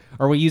gosh. fuck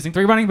are we using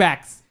 3 running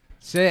backs?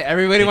 Shit,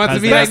 everybody wants to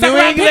be Because like New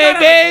Second round England,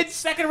 pick, bitch.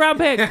 Second round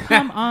pick.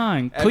 Come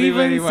on. Everybody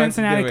Cleveland, wants to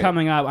Cincinnati do it.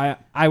 coming up.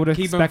 I would Keep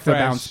 'em expect a fresh.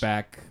 bounce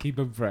back. Keep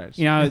them fresh.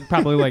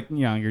 Probably like,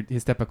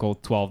 his typical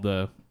 12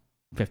 to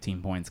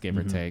 15 points, give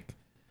or take.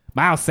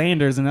 Miles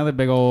Sanders, another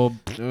big old.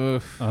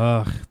 Oof.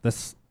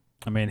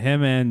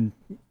 him and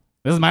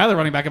This is my other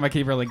running back in my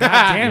keeper. Like, God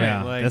damn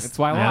Yeah, it. Like, this- that's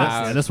why I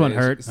yeah, lost. this one bitch.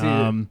 hurt. See,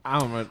 I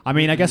don't know. I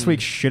mean, I guess we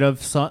should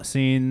have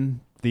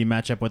seen the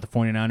matchup with the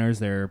 49ers.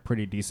 They're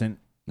pretty decent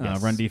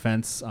Yes. run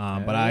defense. But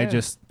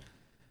Yeah.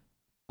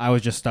 I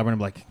was just stubborn. I'm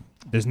like,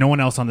 there's no one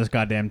else on this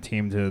goddamn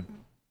team to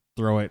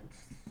throw it.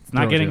 It's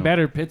not throw getting to.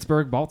 better.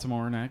 Pittsburgh,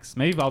 Baltimore next.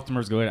 Maybe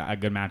Baltimore's a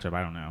good matchup.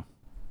 I don't know.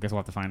 Guess we'll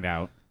have to find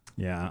out.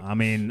 Yeah, I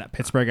mean,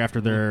 Pittsburgh after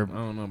I their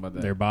don't know about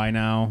that. their bye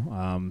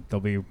now, they'll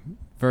be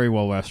very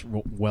well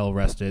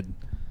rested.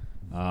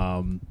 They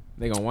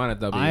gonna want a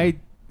W. I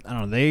don't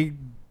know. They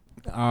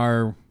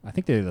are. I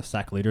think they're the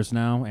sack leaders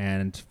now,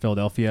 and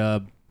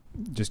Philadelphia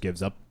just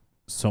gives up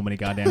so many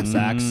goddamn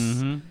sacks.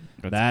 Mhm.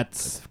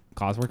 That's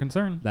Cause for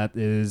concern. that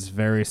is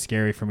very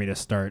scary for me to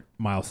start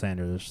Miles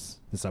Sanders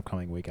this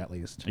upcoming week, at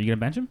least. Are you going to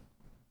bench him?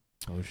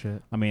 oh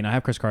shit. I mean, I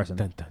have Chris Carson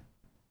Dun, dun.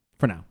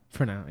 for now.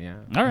 For now, yeah.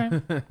 All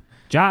right.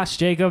 Josh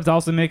Jacobs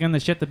also making the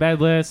shit the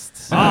bed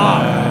list.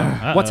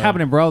 What's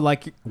happening, bro?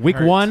 Like week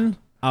Hurts. 1,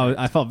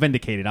 I felt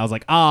vindicated. I was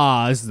like,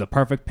 this is the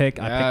perfect pick.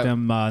 I Yeah. picked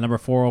him number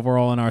 4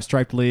 overall in our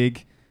striped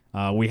league.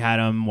 We had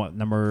him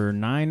number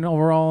 9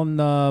 overall in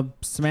the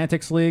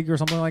Semantics League or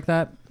something like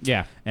that.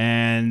 Yeah.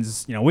 And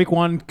week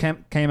 1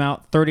 came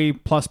out 30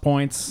 plus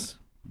points,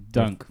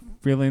 Dunk.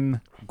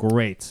 feeling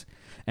great.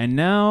 And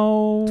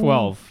now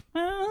 12.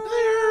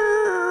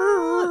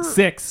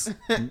 6.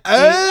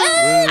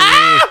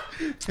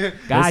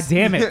 God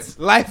damn it.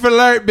 Life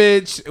alert,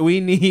 bitch. We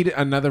need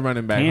another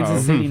running back.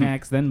 Kansas home. City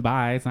next, then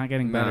bye. It's not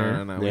getting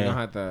better. No.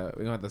 Yeah. We're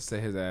gonna have to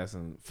sit his ass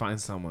and find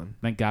someone.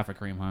 Thank God for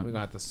Kareem We're Hunt. gonna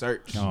have to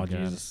search. Oh God.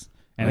 Jesus.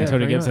 And Yeah, Antonio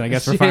pretty Gibson. I much.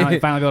 guess we're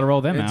finally able to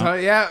roll them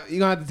out. Yeah, you're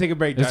gonna have to take a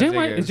break. Is Josh James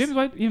White, Jacobs. is James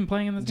White even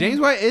playing in this James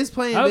game? White is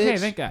playing. Okay, bitch.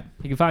 thank God.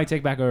 He can finally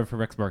take back over for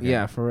Rex Burkhead.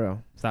 Yeah, for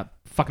real. Stop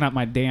fucking up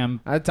my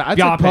damn. I Y'all took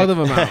pick. both of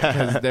them out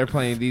because they're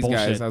playing these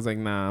guys. Bullshit. I was like,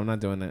 nah, I'm not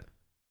doing it.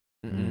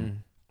 Mm-mm.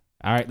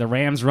 All right, the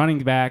Rams running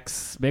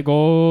backs, big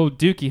old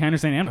Dookie,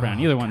 Henderson, and Brown.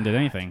 Oh, Neither one did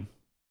anything.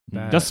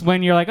 That- Just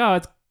when you're like, oh,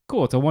 it's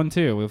cool. It's a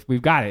 1-2.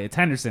 We've got it. It's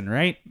Henderson,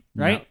 right?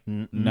 Right?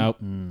 Nope.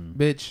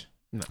 bitch.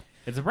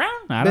 It's a Brown?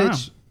 I don't know.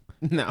 Bitch.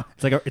 No.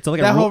 It's like a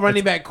That whole ru-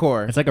 running back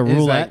core. it's like a is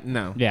roulette.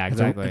 no. Yeah,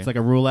 It's, a- exactly. it's like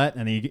a roulette,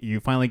 and you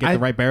finally get I- the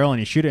right barrel, and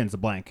you shoot it, and it's a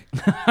blank.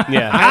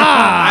 Yeah.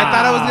 I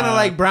thought I was gonna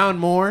like Brown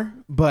more,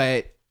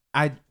 but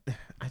I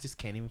just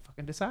can't even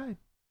fucking decide.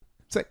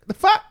 It's like the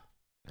fuck.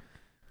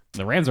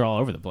 The Rams are all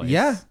over the place.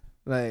 Yeah.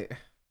 Like,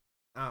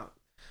 oh,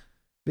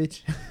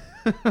 bitch.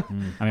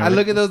 I I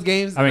look at those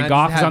games. I mean, and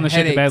Goff just is on the have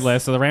shit to bed headaches.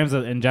 list, so the Rams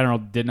in general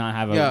did not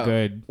have a Yo,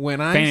 good.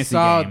 When I fantasy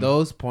saw game.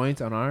 those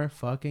points on our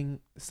fucking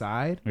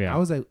side, Yeah. I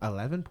was like,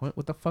 11 point.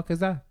 What the fuck is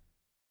that?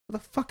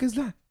 What the fuck is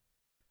that?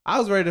 I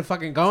was ready to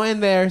fucking go in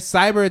there,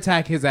 cyber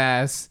attack his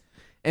ass,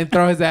 and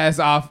throw his ass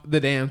off the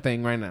damn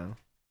thing right now.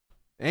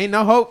 Ain't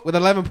no hope with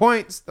 11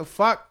 points. The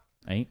fuck?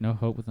 Ain't no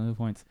hope with no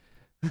points.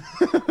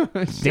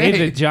 Shit.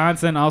 David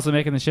Johnson also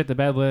making the shit to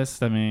bed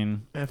list. I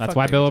mean, Man, that's fuck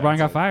why David Bill O'Brien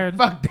got Johnson. fired.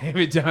 Fuck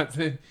David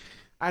Johnson.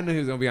 I knew he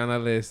was gonna be on that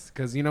list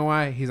because you know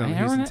why? He's on the Hey,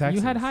 Houston Aaron,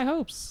 Texans. you had high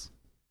hopes.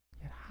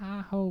 You had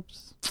high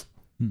hopes.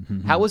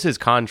 How was his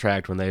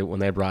contract when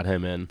they brought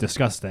him in?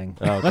 Disgusting.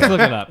 Oh, okay. Let's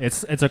look it up.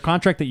 It's a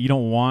contract that you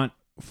don't want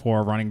for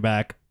a running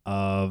back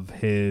of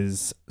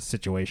his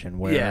situation,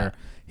 where Yeah.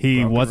 he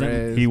Broken wasn't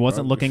wrist, he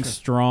wasn't broken- looking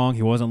strong,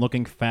 he wasn't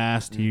looking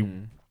fast,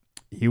 Mhm.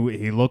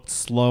 he looked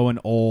slow and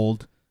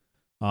old.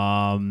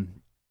 I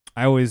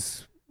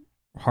always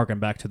harken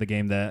back to the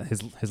game that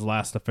his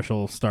last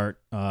official start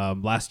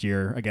last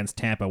year against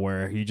Tampa,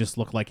 where he just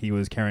looked like he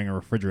was carrying a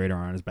refrigerator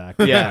on his back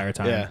the entire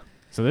time. Yeah.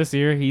 So this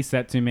year he's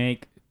set to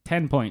make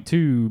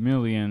 $10.2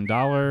 million.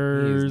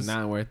 He's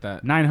not worth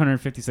that.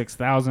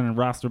 956,000 in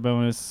roster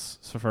bonus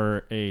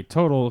for a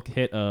total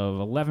hit of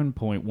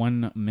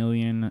 $11.1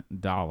 million.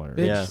 Bitch,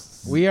 Yeah.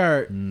 we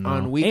are No.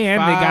 on week And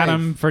 5. they got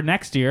him for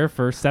next year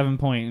for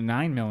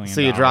 $7.9 million.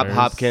 So you drop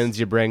Hopkins,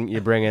 you bring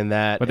in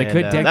that, but they and,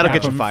 could dead that'll cap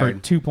get you him for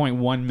fired.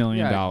 $2.1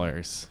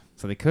 million.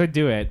 So they could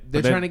do it.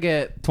 They're but trying to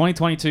get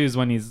 2022 is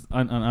when he's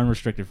an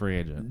unrestricted free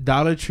agent.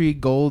 Dollar Tree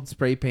gold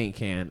spray paint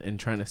can and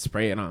trying to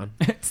spray it on.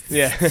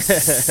 Yeah.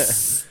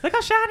 Look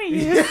how shiny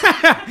he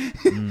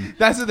is.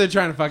 That's what they're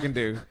trying to fucking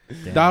do.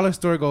 Yeah. Dollar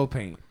store gold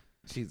paint.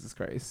 Jesus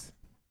Christ.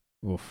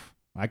 Oof.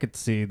 I could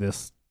see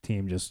this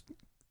team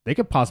they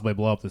could possibly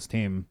blow up this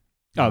team.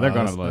 Oh, they're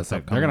going this- to blow this us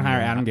up. They're going to upcoming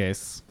hire year. Adam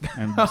Gase.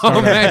 And Oh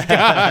start my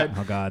god.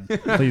 Oh God,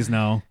 please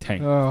no.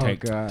 Tank, Oh, tank,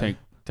 God. tank,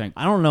 tank.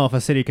 I don't know if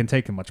a city can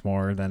take much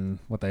more than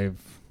what they've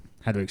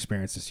had to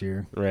experience this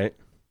year. Right.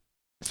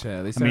 Shit,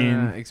 at least I they're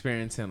mean- not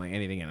experiencing like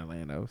anything in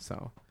Orlando.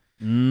 So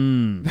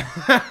Mm.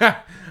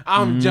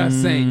 I'm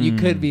just saying you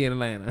could be in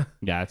Atlanta,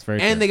 Yeah, it's very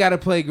and true. they got to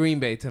play Green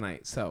Bay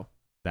tonight. So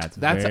That's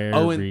that's very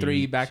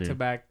 0-3 back to true.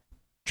 back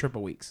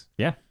triple weeks.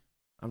 Yeah.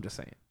 I'm just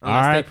saying. All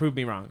Unless they right. prove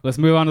me wrong. Let's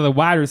move on to the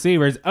wide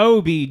receivers.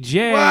 OBJ.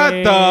 What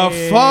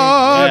the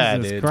fuck? Yeah,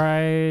 Jesus dude.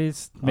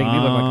 Christ. Making me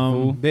look like a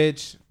fool.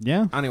 Bitch,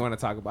 Yeah, I don't even want to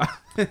talk about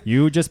it.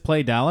 you just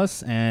play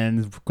Dallas,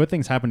 and good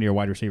things happen to your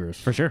wide receivers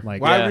For sure.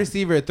 Like Wide Yeah.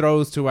 receiver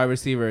throws to wide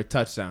receiver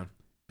touchdown.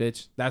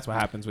 Bitch, that's what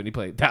happens when you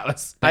play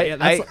Dallas.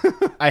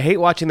 I hate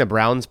watching the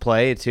Browns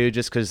play too,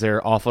 just because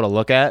they're awful to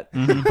look at.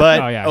 Mhm.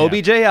 But Oh, yeah,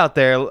 OBJ out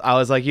there, I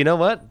was like, you know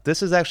what?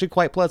 This is actually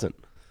quite pleasant.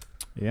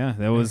 yeah,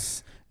 there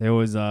was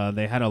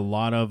they had a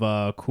lot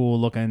of cool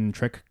looking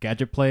trick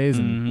gadget plays,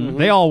 and Mhm.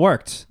 they all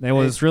worked. It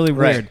was really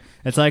Right. weird.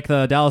 It's like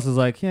the Dallas is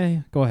like, yeah,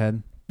 go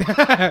ahead.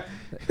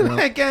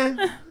 Like,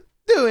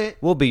 do it.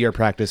 We'll be your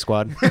practice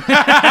squad.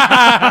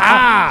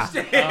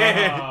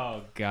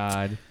 Oh,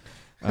 God.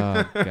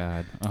 Oh,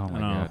 God. Oh, my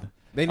I know. God.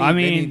 They need, I they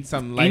mean, need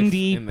some life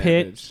Indy, in that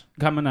Pitt bitch.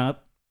 coming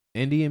up.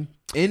 Indy.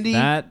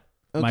 That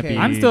might Okay. be.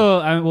 I'm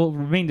still, I will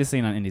remain to see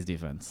on Indy's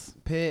defense.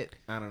 Pitt.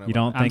 I don't know. You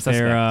don't I'm think they're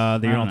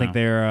suspect. you I don't don't think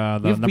know. they're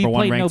the We've number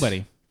one played ranked?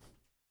 nobody.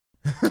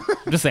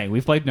 I'm just saying,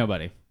 we've played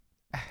nobody.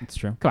 It's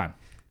true. Come on.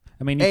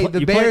 I mean, you Hey, pl- the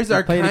you played- Bears you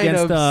are played kind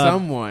against, of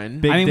someone.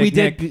 Big I mean, Dick we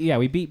did. Nick. Yeah,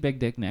 we beat Big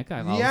Dick Nick.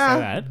 I'll say Yeah,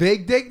 that.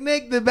 Big Dick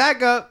Nick, the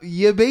backup.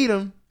 You beat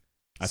him.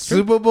 That's true.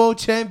 Super Bowl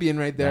champion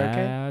right there.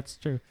 Okay. That's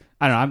true.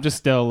 I don't know. I'm just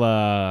still.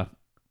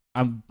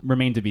 I'm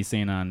remain to be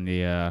seen on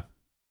the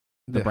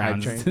The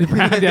Browns. hype the train.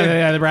 Browns,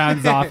 the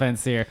Browns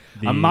offense here.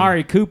 The-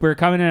 Amari Cooper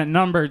coming in at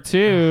number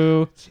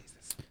 2,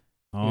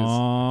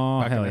 Oh,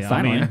 Fucking hell yeah! I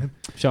finally. mean,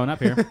 showing up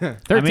here.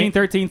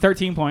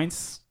 13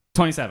 points,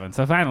 27.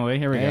 So finally,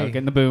 here we go, Hey.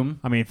 getting the boom.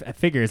 I mean, it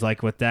figures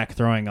like with Dak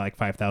throwing like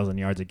 5,000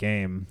 yards a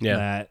game, Yeah.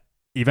 that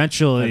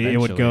eventually it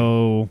would Eventually.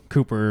 go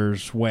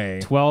Cooper's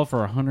way. 12 for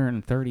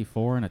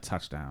 134 and a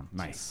touchdown.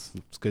 Nice.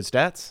 It's good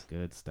stats.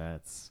 Good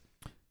stats.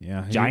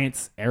 Yeah,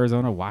 Giants,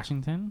 Arizona,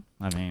 Washington.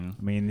 I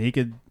mean, he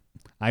could.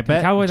 I can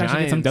bet. Cowboys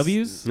actually get some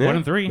Giants- W's. Yeah,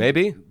 1-3.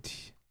 maybe.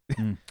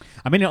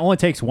 I mean, it only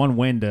takes one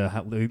win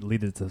to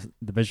lead the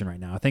division right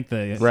now. I think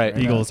the Right.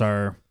 Eagles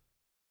are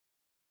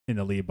in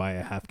the lead by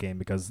a half game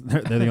because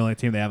they're the only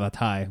team they have a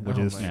tie, which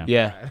is my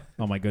Yeah. God.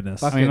 oh my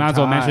goodness. Fuck. I mean, might as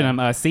well tie. mention him.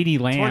 CeeDee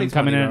Lamb 2020,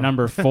 coming in at bro.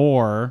 number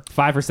 4,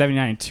 5 for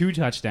 79 and 2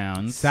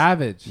 touchdowns.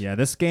 Savage. Yeah,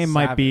 this game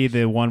might be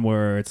Savage. the one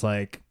where it's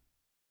like,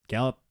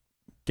 Gallup,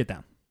 get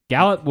down.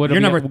 Gallup would Your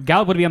be number-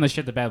 Gallup would be on the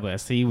shit the bed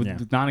list. He was Yeah.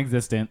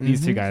 non-existent.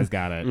 These two guys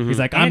got it. Mhm. He's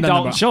like, And I'm the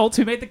Dalton number. Schultz,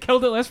 who made the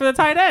killed it list for the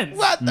tight ends.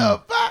 What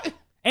the fuck?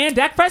 And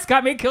Dak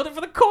Prescott made killed it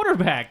for the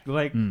quarterback.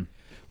 Like,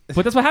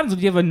 but that's what happens when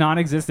you have a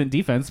non-existent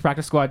defense,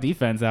 practice squad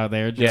defense out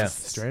there,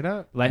 just Straight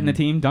up. letting the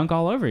team dunk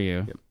all over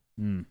you.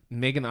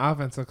 Making the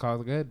offense look all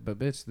good, but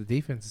bitch, the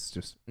defense is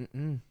just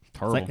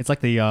Terrible. It's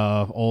like the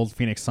old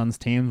Phoenix Suns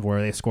teams where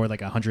they scored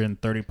like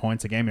 130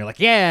 points a game. You're like,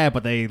 yeah,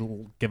 but they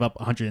give up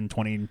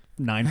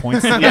 129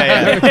 points. Fuck!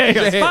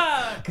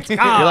 You're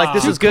like,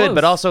 this is good,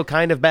 but also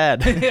kind of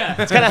bad. Yeah.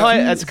 That's kind of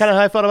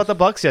how I felt about the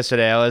Bucks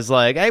yesterday. I was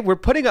like, hey, we're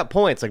putting up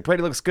points. Like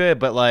Brady looks good,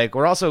 but like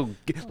we're also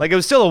like it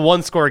was still a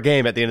 1-score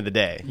game at the end of the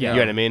day. Yeah. You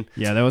know what I mean?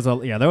 Yeah, there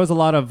was a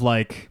lot of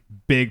like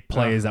big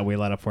plays that we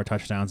let up for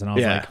touchdowns, and I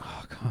was Yeah. like,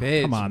 oh,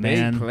 bitch. come on, big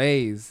man,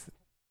 plays.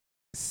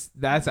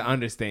 That's an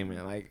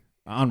understatement. Like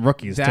on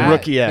rookies that, too.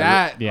 Rookie, yeah.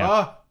 That, Yeah.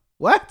 Oh,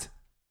 what?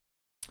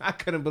 I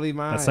couldn't believe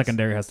my That eyes.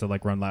 secondary has to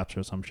like run laps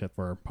or some shit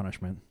for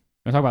punishment.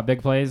 We're talking about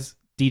big plays.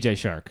 DJ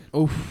Shark.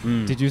 Oof.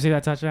 Did you see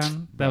that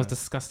touchdown? That was Yeah.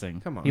 disgusting.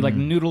 Come on. He like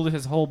noodled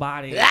his whole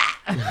body.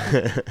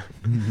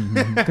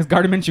 Because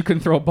Gardner Minshew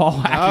couldn't throw a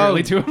ball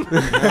accurately to him.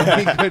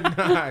 He could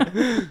not.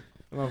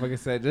 Motherfucker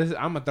said,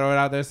 I'm going to throw it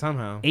out there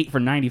somehow. 8 for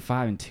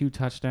 95 and 2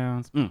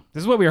 touchdowns. This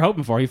is what we were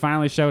hoping for. He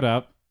finally showed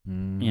up,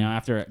 Mm. you know,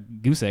 after a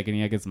goose egg and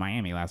he against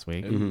Miami last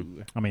week.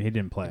 Ooh. I mean, he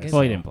didn't play.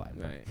 Well, he didn't play.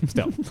 but Right.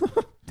 Still.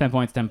 10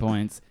 points, 10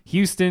 points.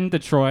 Houston,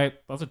 Detroit.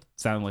 Those are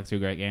sounding like 2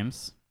 great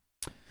games.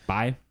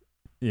 Bye.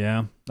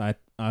 Yeah,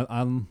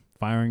 I'm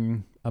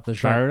firing up the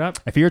Fire shot. it up.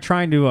 If you're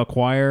trying to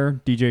acquire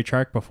DJ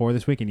Chark before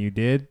this week, and you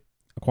did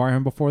acquire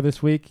him before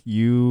this week,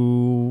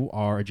 you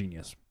are a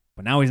genius.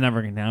 But now he's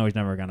never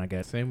gonna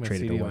get Same with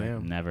traded CeeDee away.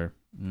 Lamb. Never.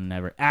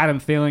 Adam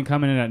Thielen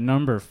coming in at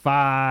number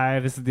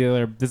 5. This is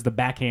the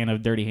backhand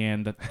of dirty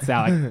hand that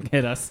Sal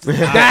hit us. We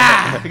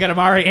got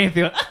Amari and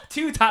Thielen.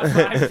 2 top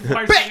 5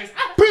 wide receivers.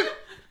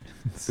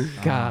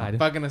 God.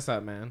 Fucking us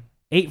up, man.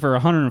 8 for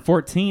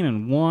 114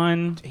 and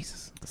 1.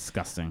 Jesus.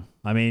 Disgusting.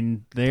 I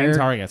mean, 10 they're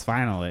targets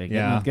finally.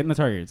 Getting the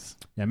targets.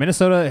 yeah.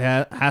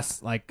 Minnesota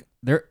has like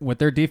with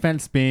their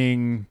defense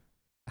being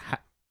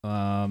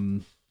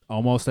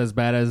almost as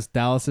bad as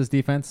Dallas's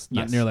defense.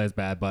 Not Yes. nearly as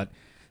bad, but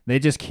they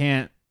just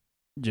can't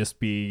just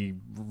be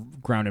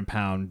ground and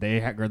pound.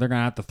 They're gonna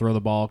have to throw the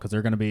ball because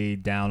they're gonna be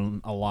down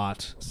a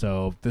lot.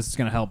 So this is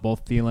gonna help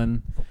both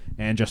Thielen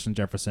and Justin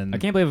Jefferson. I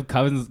can't believe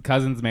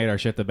Cousins made our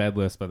shit the bed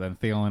list, but then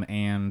Thielen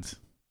and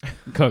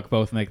Cook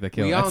both make the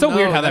kill. We all It's so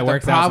weird know how that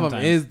works the out problem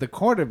sometimes. is the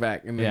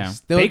quarterback. And they're Yeah,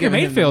 still Baker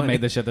giving him the Mayfield money.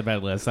 made the shit the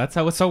bed list. That's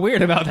how it's so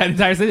weird about that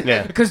entire season.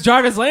 Yeah. Because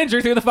Jarvis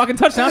Landry threw the fucking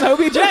touchdown to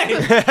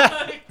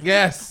OBJ.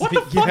 Yes. What the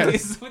fuck Yes.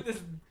 is with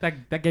this?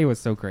 That game was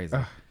so crazy.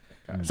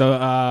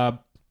 So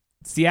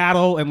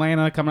Seattle,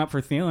 Atlanta coming up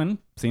for Thielen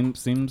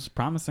seems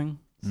promising.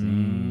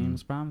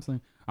 Seems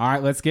promising. All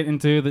right, let's get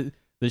into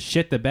the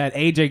shit the bed.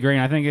 AJ Green,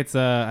 I think it's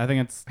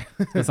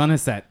it's on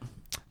his set.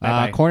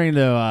 Bye-bye. According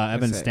to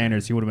Evan's it.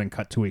 standards, he would have been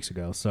cut 2 weeks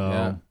ago. So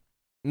Yeah.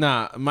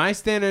 Nah, my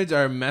standards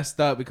are messed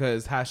up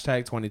because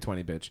hashtag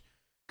 2020, bitch.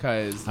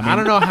 Because I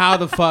don't know how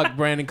the fuck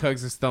Brandon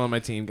Cooks is still on my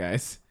team,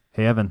 guys.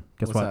 hey Evan,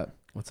 guess What's what? up?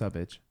 What's up,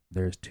 bitch?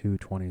 There's 2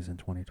 20s in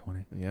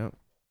 2020. Yep.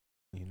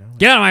 You know.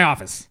 Get out of my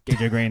office,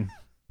 AJ Green.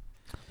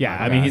 Yeah,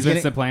 Oh I mean God. he's been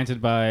Getting-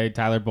 supplanted by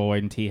Tyler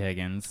Boyd and T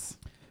Higgins.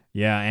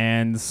 Yeah,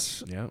 and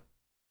Yep.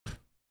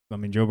 I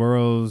mean Joe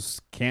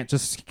Burrows can't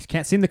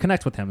seem to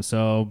connect with him.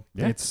 So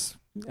Yeah.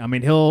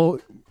 he'll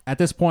at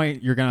this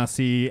point you're gonna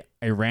see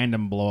a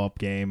random blow up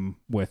game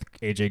with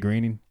AJ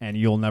Green, and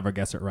you'll never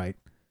guess it right.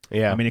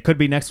 Yeah. I mean, it could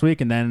be next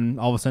week, and then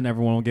all of a sudden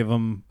everyone will give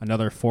him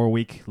another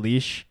 4-week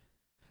leash.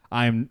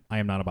 I am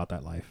not about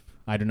that life.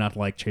 I do not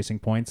like chasing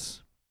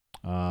points.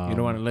 You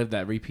don't want to live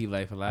that repeat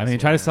life of last I mean, year,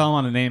 try to man. sell him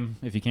on a name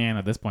if you can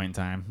at this point in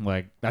time.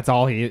 Like that's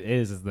all he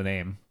is the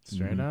name.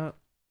 Straight up.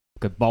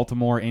 Because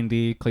Baltimore,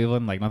 Indy,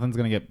 Cleveland, like nothing's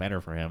gonna get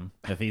better for him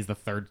if he's the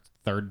third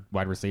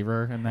wide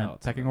receiver in Hell, that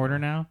it's second not. order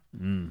now.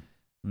 Mm.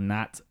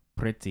 Not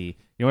pretty.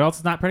 You know what else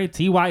is not pretty?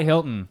 T.Y.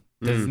 Hilton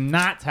does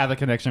not have a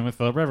connection with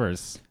Phillip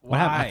Rivers. What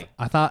happened?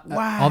 Why? I thought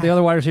Why? all the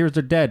other wide receivers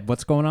are dead.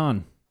 What's going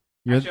on?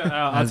 Actually,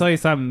 I'll tell you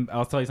something.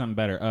 I'll tell you something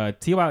better.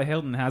 T.Y.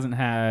 Hilton hasn't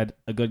had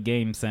a good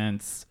game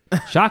since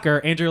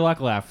shocker. Andrew Luck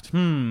left.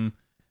 When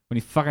he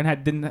fucking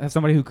didn't have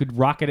somebody who could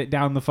rocket it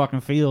down the fucking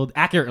field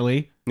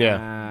accurately.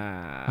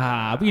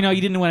 Yeah. But you know,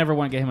 you didn't ever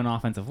want to get him an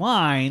offensive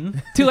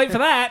line. Too late for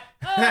that.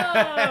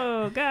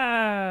 Oh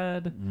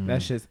God.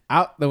 That shit's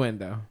out the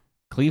window.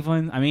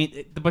 Cleveland. I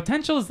mean, the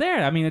potential is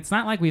there. I mean, it's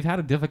not like we've had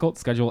a difficult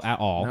schedule at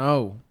all.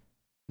 No.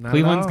 Not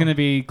Cleveland's at all. going to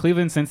be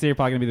Cleveland, Cincy are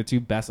probably going to be the two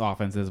best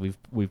offenses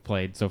we've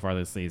played so far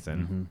this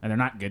season, and they're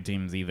not good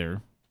teams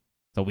either.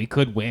 So we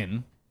could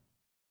win.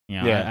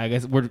 You know, Yeah. I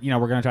guess we're going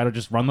to try to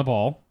just run the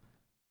ball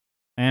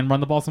and run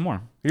the ball some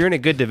more. You're in a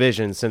good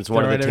division since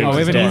one of the Throw it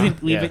teams in. is we have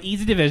down. we have an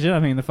easy division. I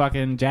mean, the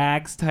fucking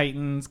Jags,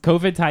 Titans,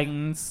 COVID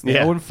Titans, the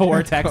Yeah.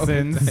 0-4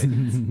 Texans.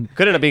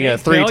 Could end up being a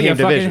Phil, you 3-team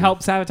fucking division.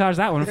 help sabotage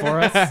that one for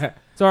us.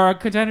 So our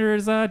contender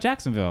is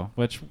Jacksonville,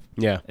 which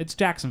Yeah, it's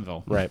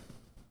Jacksonville. right.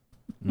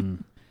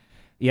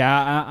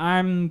 Yeah,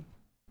 I'm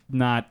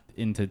not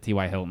into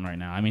T.Y. Hilton right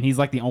now. I mean, he's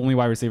like the only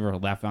wide receiver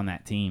left on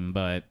that team,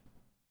 but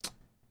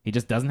he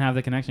just doesn't have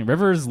the connection.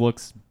 Rivers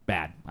looks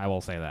bad. I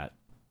will say that.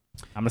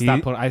 I'm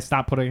gonna I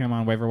stopped putting him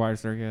on waiver wire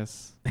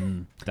circus.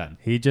 Done.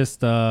 He's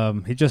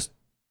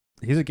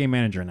a game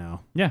manager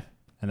now. Yeah.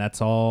 And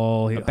that's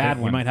all. He bad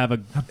he one. might have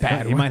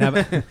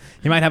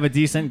he might have a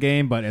decent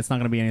game, but it's not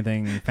going to be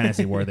anything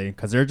fantasy worthy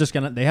because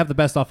they have the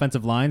best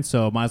offensive line,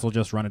 so might as well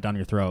just run it down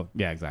your throat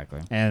Yeah,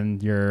 exactly.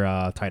 and your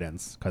tight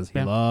ends because he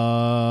Yeah.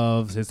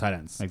 loves his tight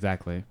ends.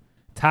 Exactly.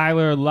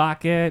 Tyler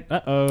Lockett.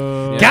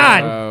 Uh-oh.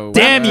 God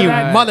damn you,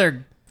 That-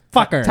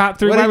 motherfucker! Top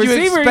 3 What wide did you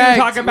receiver expect?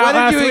 you were talking about What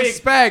last did you week.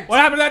 expect? What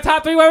happened to that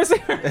top 3 wide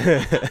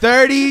receiver?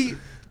 30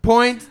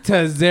 points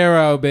to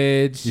 0,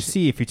 bitch. You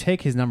see, if you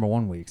take his number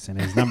 1 weeks and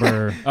his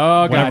number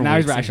Oh, whatever God. Now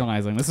he's weeks,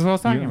 rationalizing. This is what I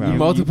was talking You- about. You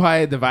multiply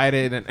it, divide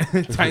it,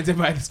 and times it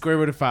by the square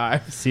root of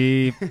 5.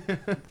 see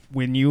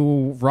when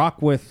you rock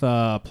with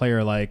a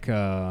player like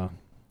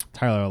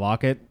Tyler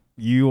Lockett,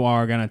 you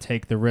are gonna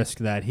take the risk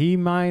that he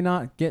might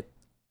not get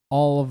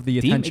all of the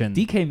attention.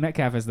 DK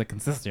Metcalf is the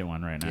consistent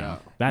one right now. Yeah.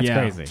 That's Yeah.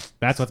 crazy.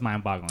 That's what's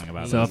mind-boggling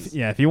about So this.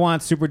 if you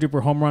want super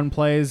duper home run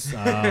plays,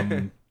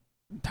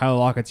 Tyler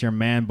Lockett's your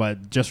man.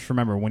 But just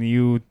remember, when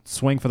you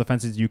swing for the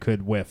fences, you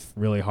could whiff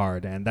really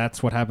hard, and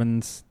that's what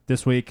happens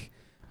this week.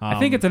 I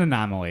think it's an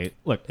anomaly.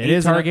 Look, It 8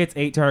 is an- targets,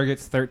 8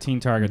 targets,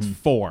 13 targets,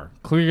 4.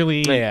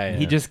 Clearly, Yeah.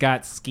 he just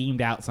got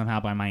schemed out somehow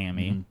by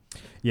Miami.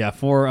 yeah,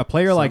 for a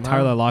player like Somehow.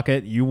 Tyler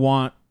Lockett, you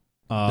want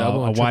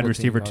Double a and wide triple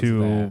receiver team to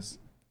calls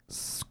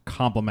his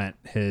complement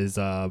his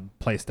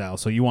play style.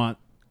 So you want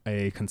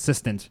a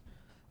consistent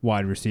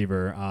wide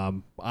receiver.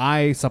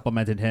 I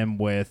supplemented him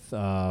with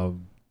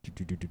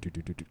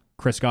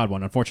Chris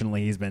Godwin.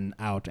 Unfortunately, he's been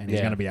out and he's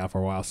Yeah. going to be out for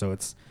a while. So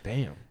it's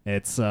Damn.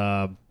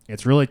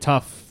 it's really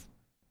tough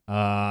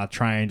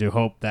trying to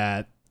hope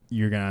that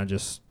you're going to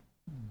just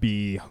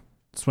be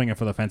swinging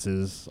for the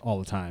fences all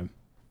the time.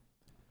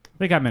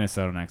 They got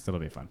Minnesota next. It'll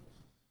be fun.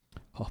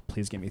 Oh,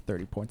 please give me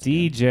 30 points.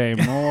 again.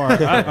 DJ Moore.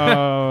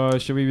 Uh-oh.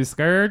 Should we be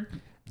scared?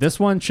 This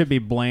one should be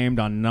blamed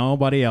on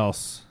nobody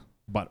else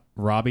but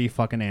Robbie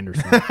fucking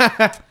Anderson.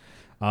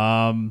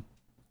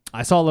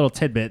 I saw a little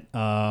tidbit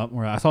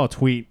where I saw a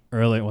tweet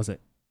earlier. It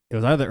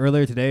was either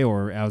earlier today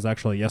or it was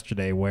actually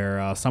yesterday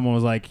where someone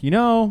was like,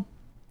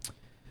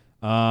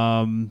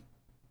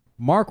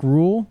 Mark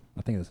Rule,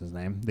 I think that's his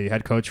name, the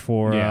head coach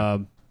for Yeah.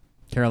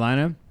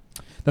 Carolina.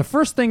 The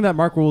first thing that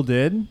Mark Rule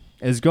did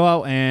is go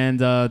out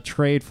and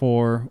trade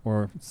for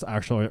or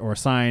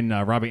sign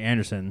Robbie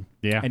Anderson.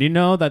 Yeah. And you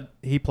know that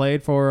he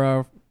played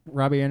for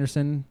Robbie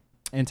Anderson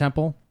in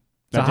Temple.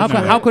 So I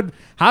didn't know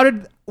how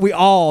did we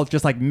all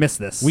just like miss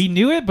this? We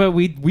knew it, but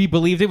we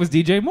believed it was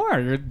DJ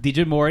Moore.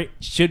 DJ Moore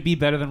should be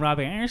better than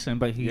Robbie Anderson,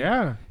 but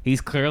he's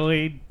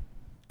clearly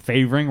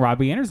favoring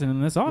Robbie Anderson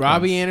in this offense.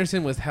 Robbie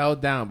Anderson was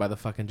held down by the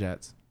fucking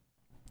Jets.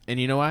 And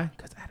you know why?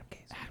 Because Adam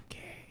Gase.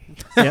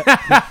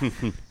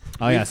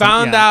 oh We yeah,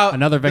 found out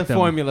another the victim.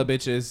 formula,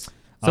 bitches.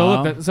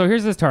 So look, so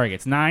here's his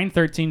targets: 9,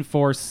 13,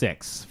 4,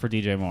 6 for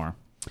DJ Moore.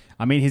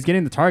 I mean, he's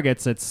getting the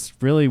targets. It's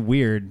really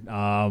weird.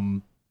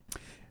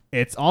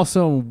 It's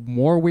also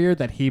more weird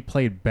that he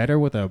played better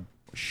with a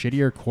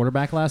shittier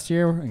quarterback last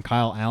year in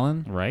Kyle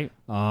Allen. Right?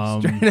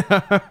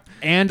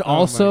 And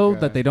also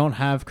God. that they don't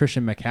have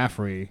Christian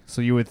McCaffrey. So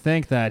you would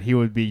think that he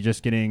would be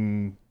just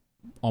getting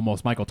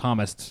almost Michael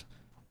Thomas,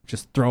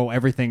 just throw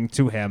everything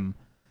to him.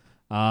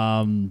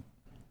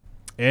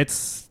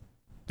 It's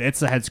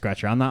a head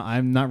scratcher.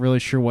 I'm not really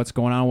sure what's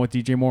going on with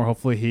DJ Moore.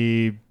 Hopefully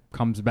he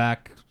comes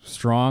back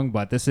strong,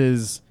 but this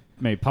is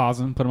Maybe pause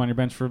him, put him on your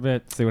bench for a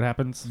bit, see what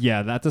happens.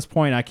 at this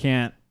point I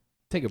can't.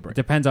 Take a break.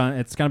 Depends on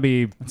it's gonna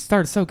be. It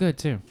started so good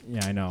too.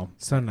 Yeah, I know.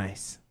 So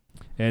nice.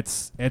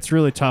 It's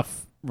really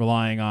tough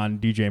relying on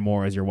DJ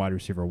Moore as your wide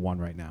receiver 1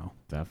 right now.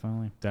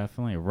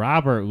 Definitely.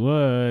 Robert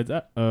Woods.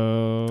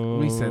 Uh-oh.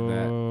 We said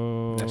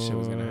that shit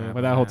was gonna happen,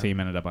 But that whole man. team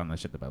ended up on the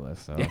shit the bet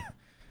list. So. Yeah.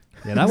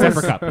 Yeah, that Except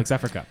was for Cup.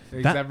 Except for Cup.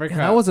 Except for that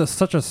Cup. was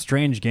such a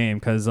strange game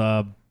because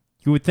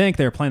you would think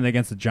they were playing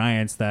against the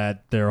Giants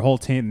that their whole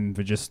team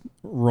would just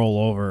roll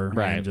over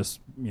Right. and just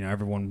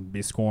everyone would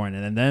be scoring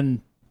and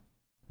then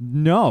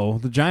no,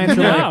 the Giants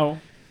were like, No.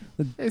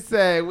 They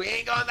said, we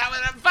ain't going down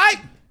with a fight.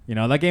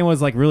 that game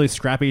was like really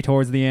scrappy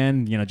towards the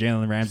end.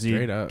 Jalen Ramsey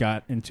Straight up.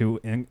 got into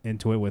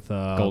it with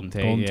Golden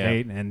Tate,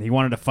 Tate, and he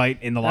wanted to fight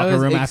in the That locker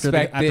was room after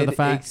the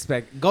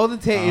fact. Golden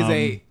Tate is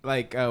a,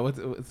 like, what's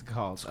it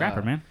called?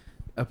 Scrapper, man.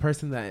 A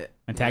person that...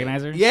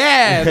 Antagonizer?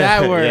 Yeah,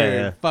 that word.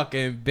 Yeah.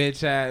 Fucking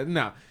bitch ass.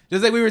 No.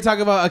 Just like we were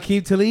talking about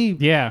Aqib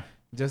Talib. Yeah.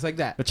 Just like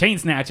that. The chain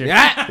snatcher.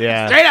 Yeah.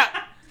 Yeah. Straight up.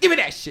 Give me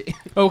that shit.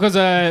 Oh, because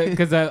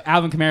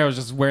Alvin Kamara was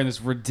just wearing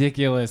this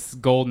ridiculous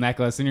gold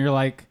necklace, and you're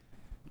like,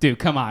 dude,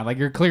 come on. Like,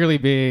 you're clearly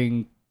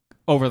being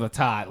over the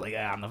top. Like,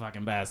 yeah, I'm the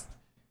fucking best.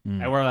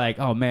 And we're like,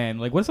 oh, man.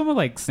 Like, what if someone,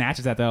 like,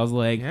 snatches at that? I was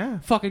like, Yeah.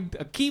 fucking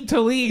Akeem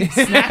Talib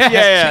snatches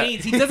Yeah.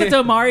 chains. He does it to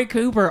Amari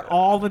Cooper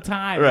all the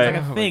time. Right. It's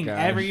like Oh a my thing gosh.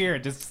 every year.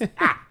 Just,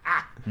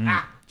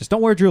 Just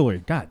don't wear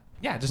jewelry. God.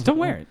 yeah, just don't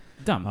wear it.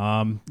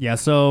 Dumb. Yeah,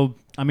 so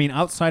I mean,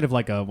 outside of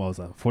like a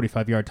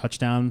 45-yard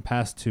touchdown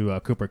pass to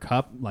Cooper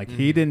Kupp, like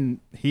he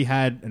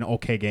had an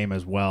okay game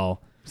as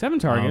well. 7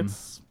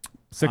 targets.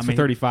 6 I for mean-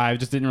 35.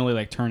 Just didn't really,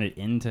 like, turn it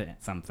into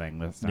something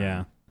this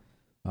time.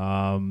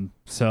 Yeah.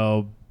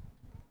 So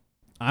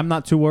I'm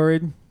not too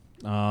worried.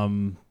 I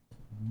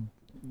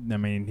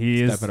mean,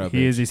 he Step it up,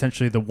 is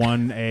essentially the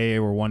 1A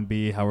or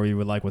 1B, however you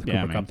would like with Yeah,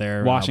 Cooper man. Kupp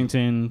there.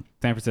 Washington,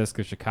 San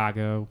Francisco,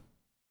 Chicago.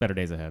 Better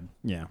days ahead.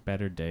 Yeah.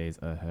 Better days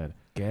ahead.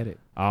 Get it.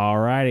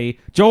 Alrighty.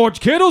 George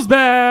Kittle's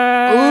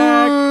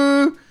back.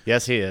 Ooh.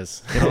 Yes, he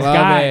is. I love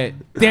God it.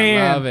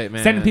 Damn. I love it,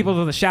 man. Sending people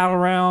to the shadow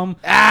realm.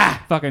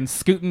 Fucking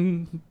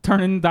scooting,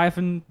 turning,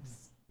 diving.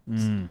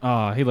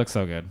 Oh, he looks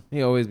so good.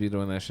 He always be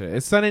doing that shit.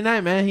 It's Sunday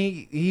night, man.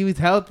 He was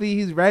healthy.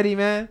 He's ready,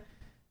 man.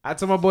 I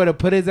told my boy to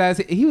put his ass.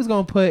 He was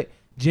gonna put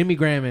Jimmy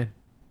Graham in.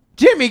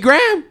 Jimmy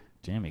Graham?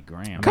 Jimmy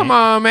Graham. Come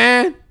on,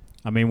 man.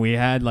 I mean, we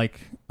had like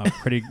a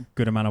pretty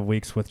good amount of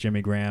weeks with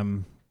Jimmy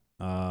Graham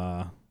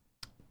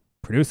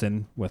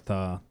producing with,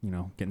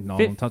 getting all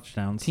them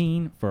touchdowns.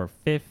 15 for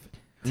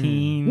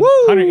 15. Woo!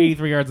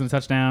 183 yards and a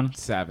touchdown.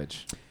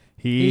 Savage.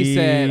 He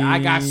said, "I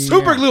got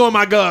super Yeah. glue on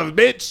my gloves,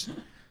 bitch."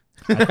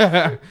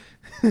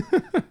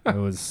 It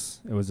was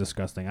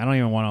disgusting. I don't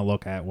even want to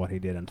look at what he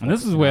did. And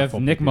this is with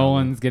Nick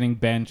Mullins getting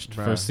benched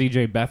for Bruh.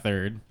 C.J.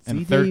 Beathard in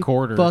the CJ third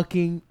quarter.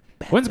 Fucking.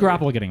 When's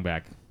Garoppolo getting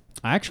back?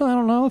 I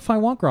don't know if I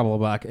want Garoppolo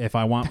back. If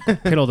I want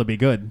Kittle to be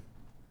good,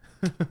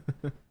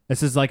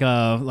 this is like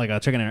a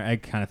chicken and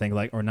egg kind of thing.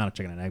 Like, or not a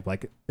chicken and egg.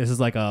 Like, this is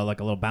like a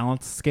little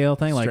balance scale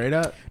thing. Like, Straight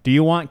up. do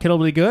you want Kittle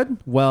to be good?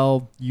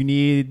 Well, you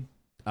need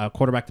a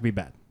quarterback to be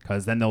bad,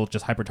 because then they'll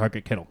just hyper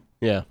target Kittle.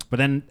 Yeah. But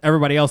then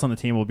everybody else on the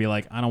team will be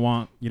like, you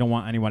don't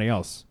want anybody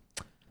else.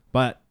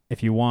 But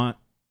if you want,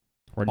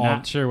 We're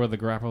not sure whether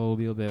Garoppolo will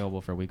be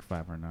available for week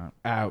 5 or not.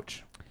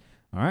 Ouch.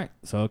 all right,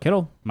 so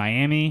Kittle.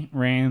 Miami,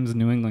 Rams,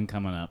 New England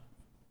coming up.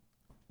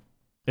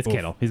 It's Oof.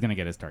 Kittle. He's going to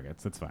get his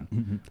targets. It's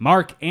fine.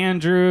 Mark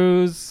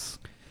Andrews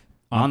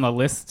on the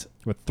list.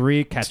 With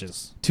 3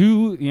 catches.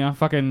 3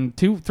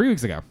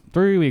 weeks ago.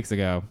 3 weeks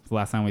ago. The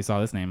last time we saw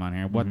this name on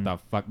here. What the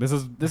fuck? This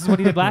is what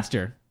he did last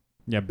year.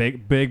 Yeah,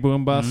 big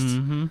boom bust.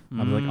 Mhm.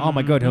 I was like, oh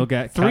my god, he'll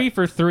get 3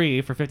 for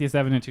 3 for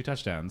 57 and 2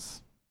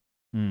 touchdowns.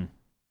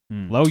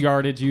 Low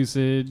yardage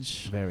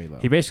usage. Very low.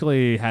 He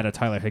basically had a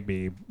Tyler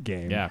Higbee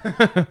game. Yeah.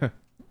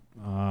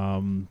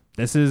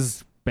 This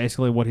is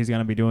basically what he's going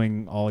to be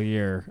doing all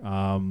year.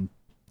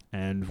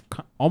 And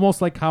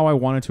almost like how I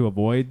wanted to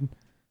avoid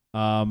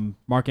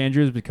Mark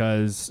Andrews,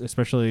 because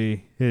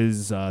especially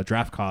his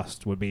draft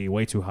cost would be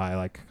way too high,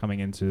 like coming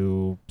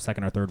into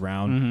second or third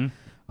round.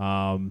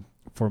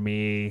 For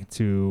me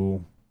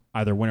to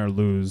either win or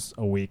lose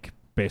a week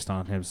based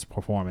on his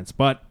performance.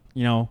 But,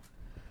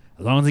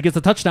 as long as he gets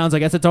the touchdowns, I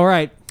guess it's all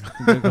right.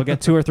 He'll get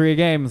 2 or 3 a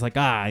game. It's like,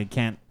 I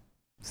can't.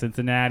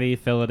 Cincinnati,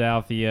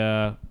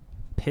 Philadelphia,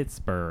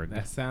 Pittsburgh.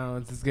 It's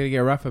gonna get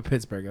rough at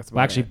Pittsburgh. That's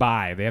Well, actually,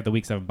 bye. They have the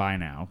week 7 bye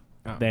now.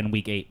 Oh. Then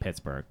week 8,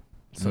 Pittsburgh.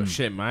 so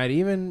shit might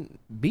even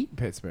beat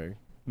Pittsburgh.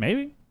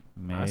 Maybe.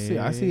 I see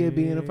it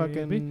being a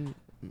fucking.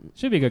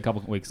 Should be a good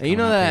couple weeks. And you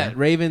know coming up that here.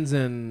 Ravens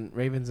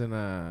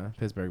and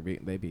Pittsburgh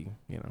they be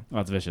Oh,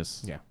 it's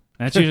vicious. Yeah.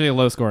 And it's usually a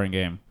low-scoring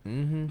game.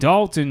 Mm-hmm.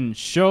 Dalton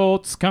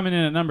Schultz coming in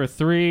at number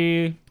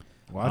 3.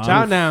 Watch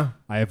out now.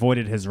 I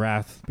avoided his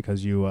wrath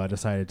because you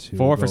decided to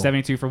 4 for go-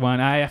 72 for 1.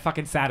 I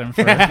fucking sat him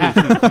for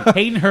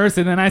Hayden Hurst,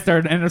 and then I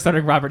ended up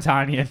starting Robert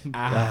Tanyan.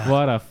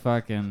 What a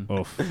fucking...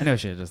 Oof. I know I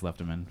should have just left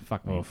him in.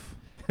 Fuck me. Oof.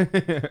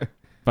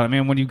 But I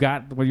mean, when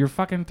you're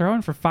fucking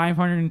throwing for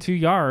 502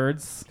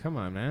 yards, Come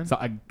on, man. so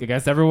I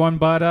guess everyone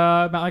but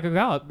Michael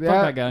Gallup. Fuck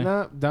that guy.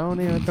 No, don't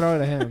even throw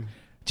it at him.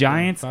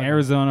 Giants, fuck him.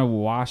 Arizona,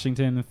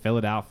 Washington,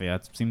 Philadelphia.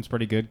 That seems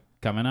pretty good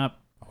coming up.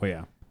 Oh,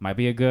 yeah. Might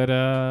be a good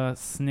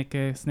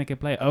snicky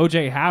play.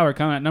 OJ Howard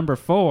coming at number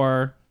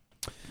 4.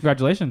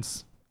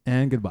 Congratulations.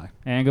 And goodbye.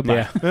 And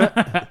goodbye.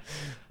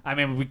 I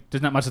mean,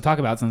 there's not much to talk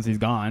about since he's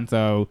gone.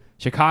 So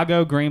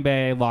Chicago, Green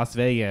Bay, Las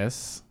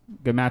Vegas.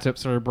 Good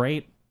matchups for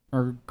Brait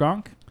or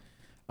Gronk.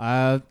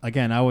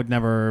 Again, I would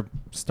never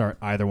start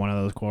either one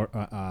of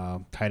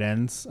those tight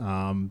ends.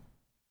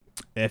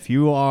 If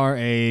you are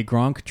a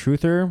Gronk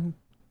truther,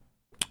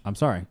 I'm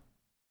sorry.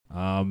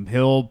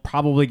 He'll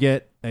probably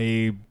get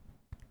a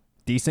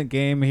decent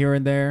game here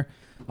and there.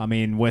 I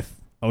mean,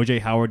 with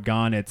OJ Howard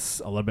gone, it's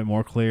a little bit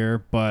more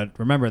clear. But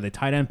remember, the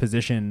tight end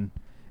position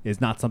is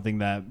not something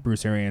that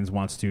Bruce Arians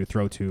wants to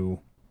throw to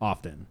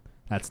often.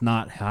 That's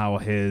not how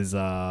his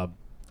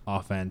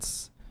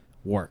offense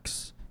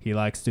works. He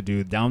likes to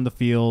do down the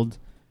field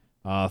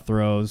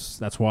throws.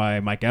 That's why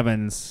Mike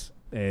Evans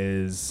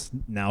is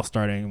now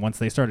starting. Once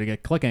they start to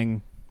get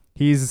clicking,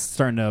 he's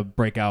starting to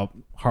break out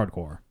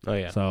hardcore. Oh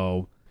yeah.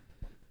 So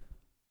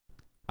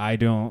I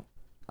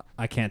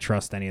can't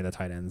trust any of the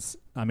tight ends.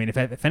 I mean,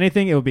 if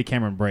anything, it would be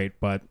Cameron Brate,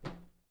 but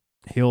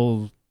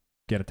he'll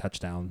get a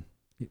touchdown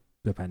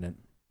dependent.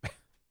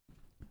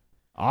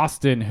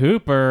 Austin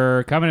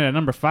Hooper coming in at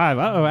number 5.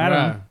 Uh-oh,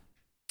 Adam.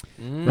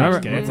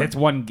 Remember- It's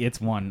one. It's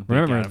one.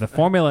 Remember, the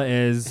formula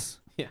is: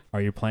 Yeah.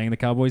 Are you playing the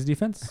Cowboys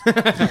defense?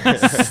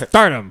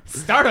 Start him.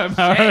 Start him.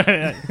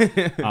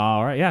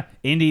 All right, yeah.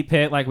 Indy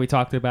Pitt, like we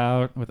talked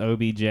about with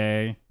OBJ.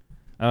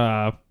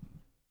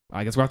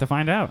 I guess we'll have to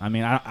find out. I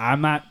mean, I'm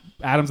not.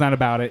 Adam's not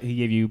about it. He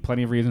gave you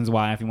plenty of reasons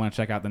why. If you want to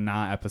check out the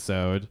Nah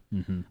episode,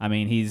 I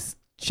mean, he's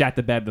shat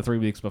the bed the 3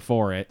 weeks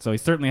before it, so he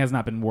certainly has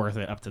not been worth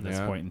it up to this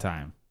point in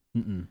time.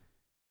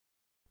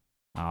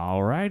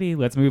 All righty,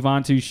 let's move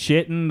on to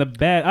shitting the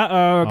bed.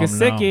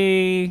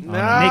 Gesicki no.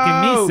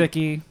 making me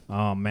sicky.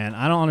 Oh man,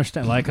 I don't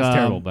understand. Like, It's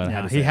terrible, but I had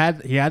yeah,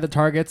 to say he had the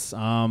targets.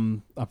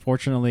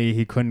 Unfortunately,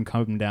 he couldn't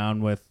come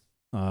down with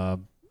the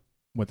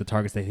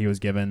targets that he was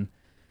given.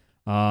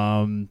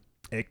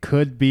 It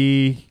could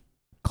be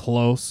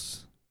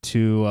close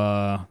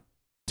to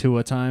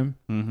Tua time,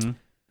 Mm-hmm.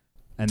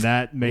 and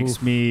that makes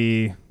Oof.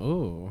 me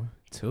Oh,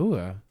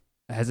 Tua.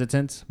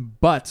 hesitant.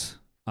 But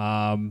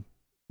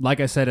like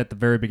I said at the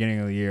very beginning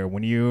of the year,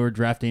 when you were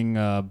drafting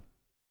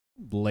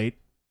late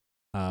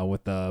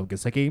with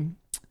Gesicki,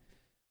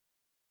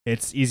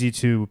 it's easy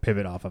to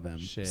pivot off of him.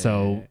 Shit.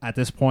 So at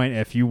this point,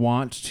 if you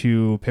want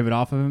to pivot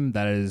off of him,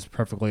 that is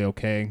perfectly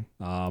okay.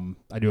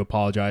 I do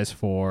apologize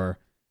for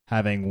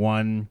having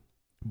one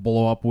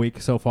blow up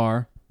week so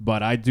far,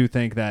 but I do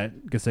think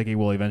that Gesicki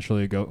will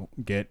eventually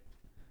get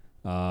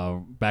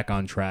back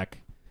on track,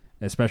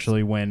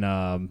 especially when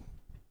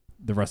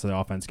the rest of the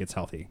offense gets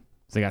healthy.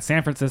 So you got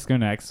San Francisco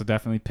next, so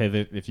definitely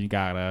pivot if you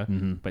gotta.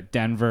 But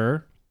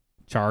Denver,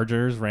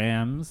 Chargers,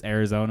 Rams,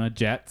 Arizona,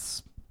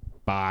 Jets,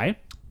 bye.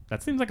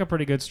 That seems like a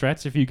pretty good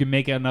stretch if you can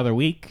make it another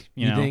week.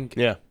 You know? think?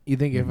 Yeah. You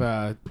think if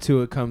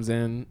Tua comes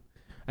in?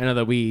 I know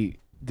that we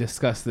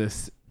discussed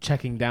this.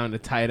 Checking down to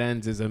tight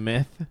ends is a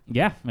myth.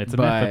 Yeah, it's a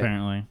But- myth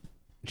apparently.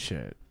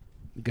 Shit.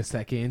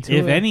 Gesicki into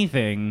If it.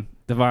 anything,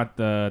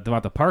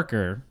 Devonta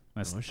Parker,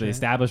 that's Oh, the shit.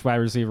 established wide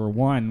receiver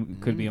 1,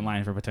 could be in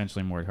line for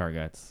potentially more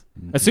targets.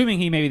 Assuming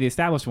he maybe the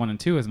established 1 and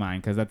 2 is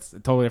mine, because that's a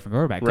totally different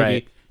quarterback.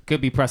 Right.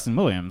 Could be Preston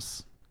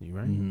Williams. You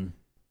right?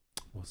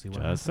 We'll see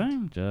what Just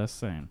happens.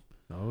 saying.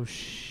 Oh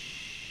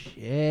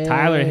shit.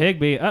 Tyler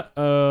Higbee.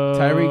 Uh-oh.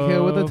 Tyreek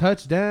Hill with a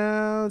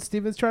touchdown.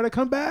 Steven's trying to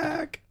come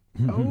back.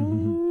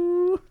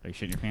 Oh. Are you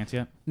shitting your pants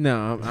yet?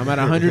 No, I'm at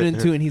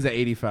 102 and he's at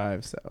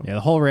 85. So Yeah,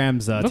 the whole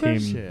Rams Okay.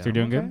 team. Shit, So you're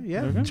doing okay, good?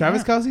 Yeah. Okay.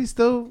 Travis Kelce's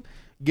still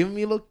giving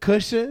me a little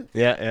cushion.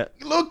 Yeah.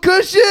 A little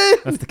cushion.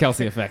 That's the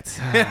Kelsey effect.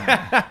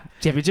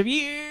 Championship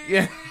year.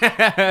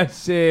 Yeah.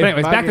 Shit. But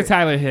anyways, fuck back to it.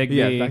 Tyler Higbee.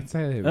 Yeah, back to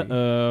Tyler Higbee.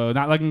 Uh-oh.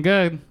 Not looking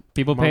good.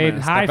 People Come on, paid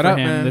man. high Step for it up,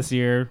 him man. this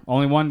year.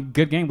 Only one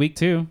good game, week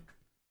 2.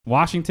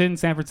 Washington,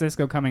 San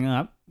Francisco coming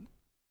up.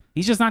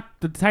 He's just not,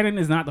 the tight end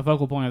is not the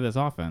focal point of this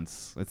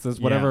offense. It's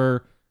just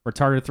whatever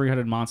retarded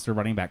 300 monster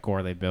running back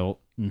core they built.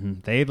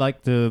 They'd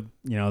like to,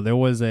 there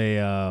was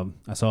I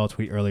saw a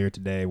tweet earlier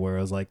today where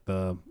it was like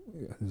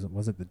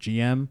was it the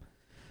GM?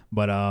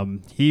 But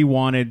he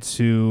wanted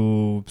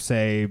to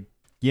say,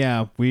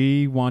 yeah,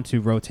 we want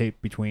to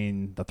rotate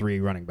between the 3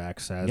 running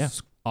backs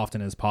as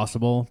often as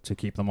possible to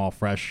keep them all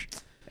fresh.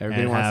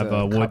 Everybody And wants have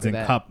to Woods copy and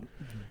that. Cup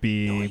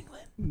be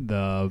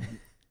the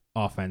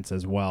offense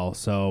as well.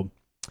 So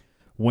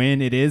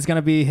when it is going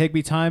to be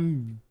Higbee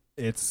time,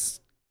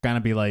 it's going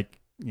to be like,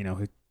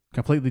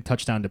 completely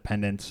touchdown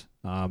dependent.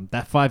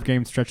 That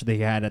 5-game stretch that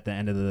he had at the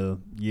end of the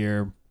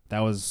year, that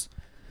was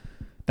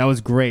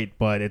great,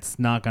 but it's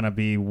not going to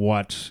be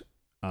what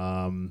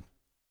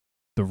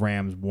the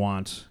Rams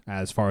want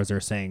as far as they're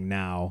saying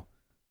now.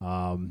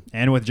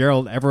 And with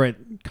Gerald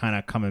Everett kind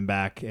of coming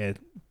back, it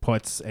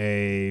puts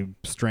a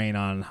strain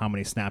on how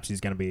many snaps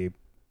he's going to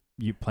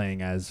be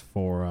playing as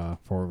for a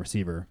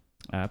receiver.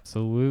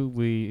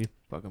 Absolutely.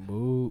 Fucking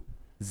boo.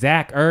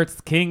 Zach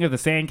Ertz, king of the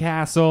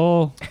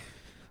sandcastle.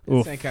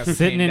 Oof. Sandcastle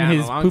Sitting came in down a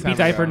his long poopy time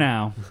diaper ago.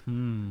 now.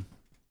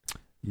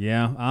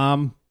 Yeah,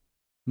 I'm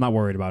not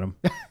worried about him.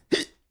 What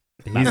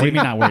do you mean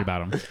not worried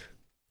about him?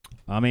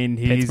 I mean,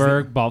 he's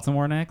Pittsburgh,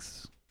 Baltimore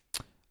next?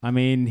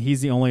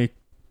 he's the only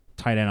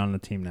tight end on the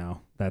team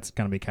now that's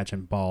going to be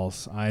catching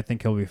balls. I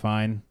think he'll be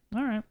fine.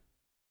 All right.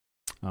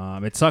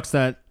 It sucks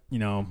that,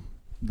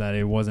 that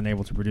he wasn't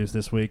able to produce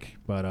this week,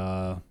 but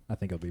I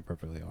think he'll be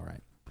perfectly all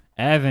right.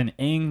 Evan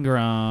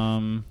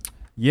Ingram.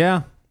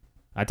 Yeah.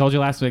 I told you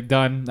last week,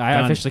 done. I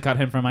Done. officially cut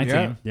him from my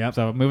Yeah. team. Yep.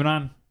 So moving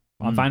on.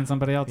 I'm finding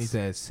somebody else. He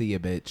says, "See ya,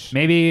 bitch."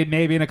 Maybe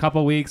in a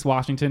couple weeks,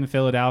 Washington,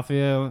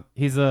 Philadelphia.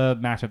 He's a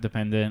matchup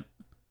dependent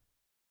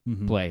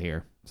play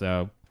here.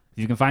 So if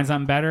you can find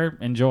something better,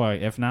 enjoy.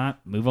 If not,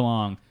 move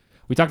along.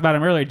 We talked about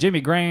him earlier, Jimmy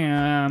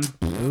Graham.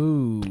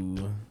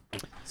 Ooh.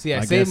 See, I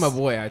I saved guess- my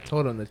boy. I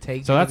told him to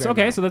take. So that's Jimmy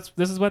okay. Graham So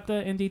this is what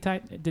the Indy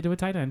did to a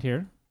tight end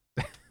here.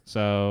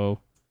 So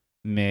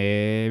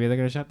maybe they're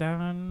gonna shut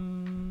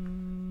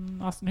down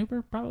Austin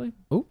Hooper. Probably.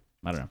 Ooh.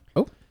 I don't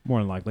know. More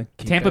than likely.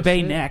 Keep Tampa that Bay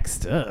shit.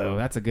 next. Oh,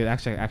 that's a good,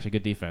 actually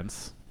good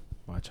defense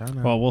Watch out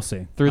now. Well, we'll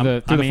see. through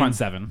the I mean, front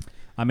seven.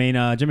 I mean,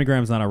 Jimmy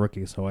Graham's not a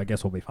rookie, so I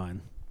guess we'll be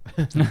fine.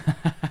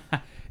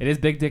 It is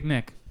Big Dick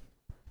Nick.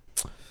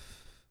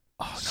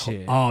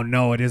 shit. Oh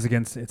no, it's him But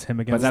against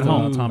it's at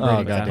home. Tom Oh,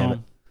 Brady. God At damn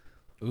home.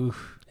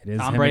 Oof. It is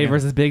Tom him Brady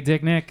against- versus Big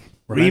Dick Nick.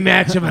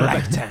 Rematch of a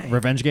lifetime.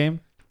 revenge game.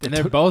 And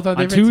they're both on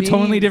On different two teams.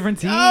 totally different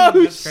teams. Oh,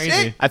 That's shit.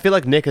 crazy. I feel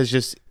like Nick has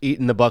just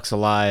eaten the Bucks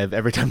alive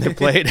every time they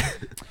played.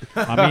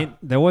 I mean,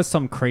 there was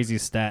some crazy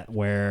stat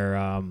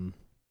where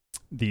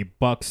the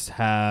Bucks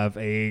have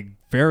a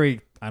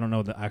very, I don't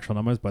know the actual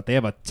numbers, but they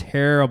have a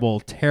terrible,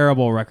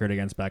 terrible record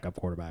against backup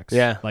quarterbacks.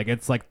 Yeah. like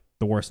it's like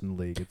the worst in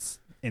the league. It's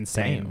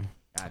insane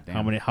God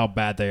damn. how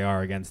bad they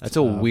are against. That's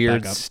a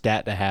weird backup.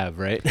 stat to have,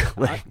 right?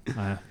 Like,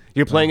 Uh,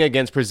 you're playing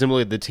against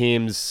presumably the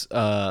team's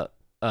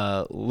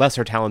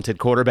lesser talented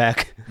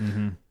quarterback.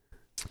 mhm.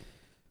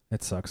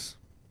 It sucks.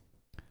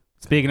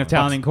 Speaking of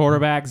talented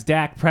quarterbacks,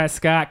 Dak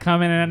Prescott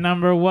coming in at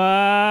number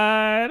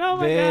one. Oh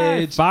my god,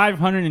 Bitch.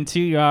 502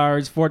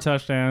 yards, 4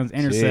 touchdowns,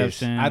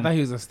 interception. I thought he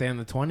was gonna stay in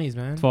the 20s,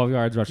 man. 12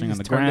 yards rushing He on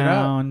the just turned it up.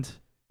 ground.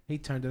 He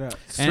turned it up.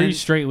 3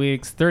 straight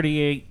weeks,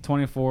 38,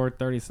 24,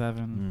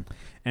 37.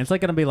 And it's like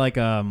gonna be like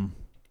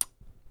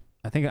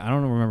I think I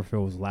don't remember if it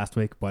was last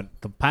week, but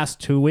the past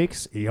 2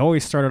 weeks he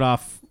always started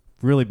off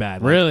really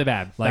bad. Really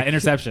bad. like- That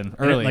interception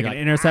early. like an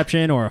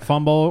interception or a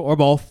fumble or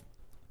both.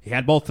 He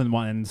had both in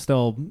one, and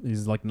still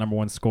he's like the number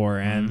one scorer.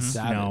 And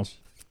Mhm. you know,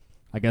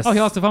 I guess. Oh,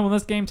 he lost a fumble in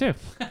this game too.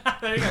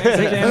 There you go. Look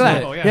at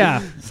that. Oh,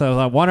 yeah.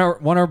 So one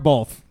or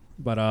both.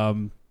 But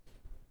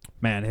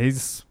man,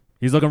 he's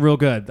looking real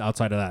good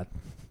outside of that.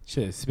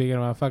 Shit, speaking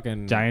about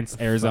fucking Giants,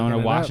 fucking Arizona, it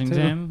up,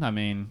 Washington. I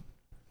mean,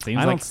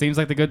 I don't- seems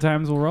like the good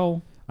times will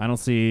roll. I don't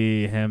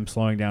see him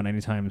slowing down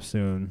anytime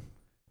soon.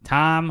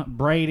 Tom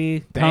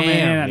Brady coming in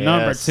Damn. at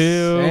number Yes.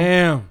 2.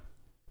 Damn.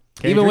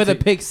 Carried Even your with a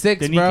te- pick six,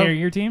 Didn't bro. he carry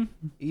your team?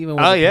 Even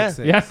with Oh, a yeah. pick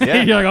six. Yeah.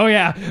 Yeah. You're like, oh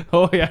yeah,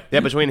 oh yeah. Yeah,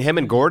 between him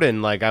and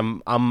Gordon, like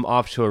I'm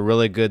off to a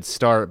really good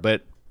start,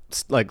 but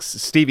like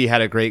Stevie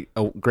had a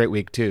great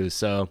week too.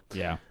 So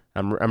Yeah.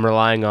 I'm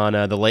relying on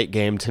the late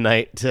game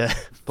tonight to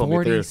pull me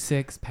through.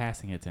 46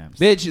 passing attempts.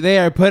 Bitch, they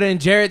are putting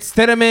Jarrett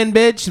Stidham in,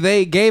 bitch.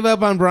 They gave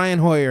up on Brian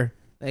Hoyer.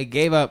 They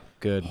gave up.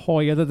 Good.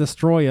 Hoya the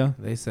Destroyer.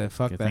 They said,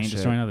 fuck Good that thing shit.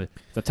 destroying others.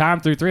 So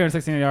Tom threw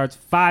 316 yards,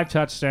 5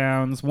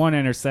 touchdowns, 1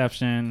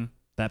 interception,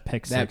 That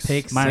pick That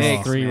six. pick minus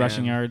six, 3 man.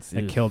 rushing yards.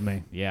 It Ugh. killed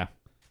me. Yeah.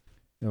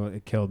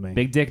 It killed me.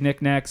 Big Dick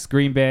Nick next,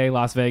 Green Bay,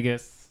 Las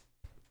Vegas.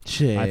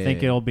 Shit. I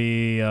think it'll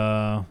be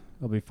fine.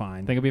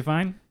 Think it'll be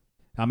fine?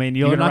 I mean,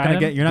 You you're gonna not ride gonna him?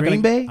 get. You're not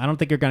Green gonna. Bay? I don't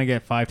think you're gonna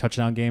get 5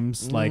 touchdown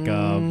games like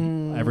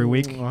every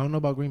week. I don't know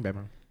about Green Bay,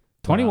 man.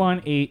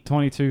 21, 8,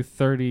 22,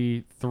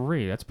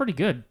 33. That's pretty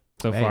good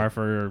so Hey. far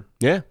for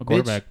Yeah. a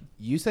quarterback. Bitch,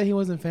 you said he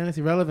wasn't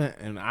fantasy relevant,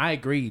 and I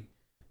agreed.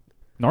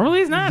 Normally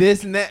he's not.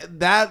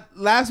 That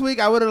last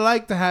week, I would have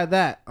liked to have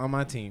that on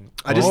my team.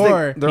 I just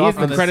Or think they're he is,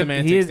 on the he is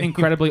semantics.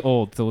 incredibly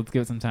old, so let's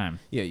give it some time.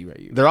 Yeah, you're right.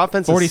 You're right. Their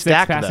offense is 46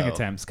 stacked passing though.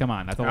 attempts. Come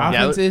on. That's a Our lot.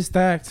 Yeah. offense is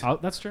stacked. Oh,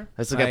 that's true.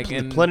 That's Like, like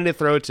and- plenty to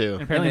throw to.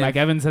 And apparently And Mike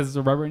if- Evans has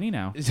a rubber knee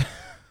now.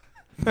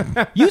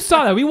 You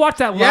saw that. We watched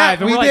that live. Yeah,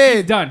 and we we're like, did.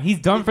 he's done. He's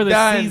done for the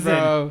Done, season.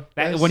 bro.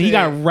 That, That when he shit.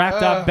 got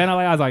wrapped up, Ben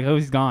Ali, I was like, oh,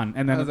 he's gone.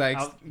 And then I was like,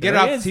 oh, get it there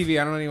off he the is.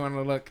 TV. I don't even want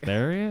to look.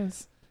 There he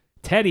is.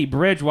 Teddy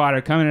Bridgewater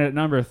coming in at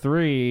number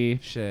 3.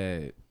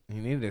 Shit. He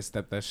needed to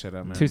step that shit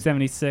up, man.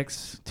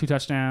 276, 2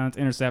 touchdowns,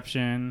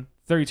 interception,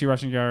 32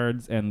 rushing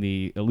yards, and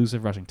the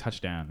elusive rushing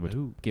touchdown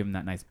would give him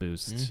that nice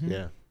boost. Mhm.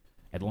 Yeah.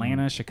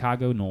 Atlanta,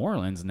 Chicago, New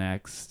Orleans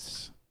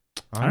next.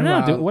 I don't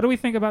know. What do we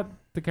think about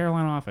the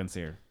Carolina offense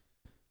here?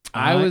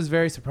 I was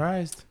very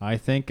surprised. I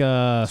think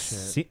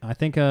Shit.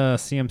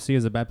 CMC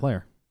is a bad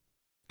player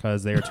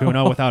because they are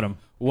 2-0 without him.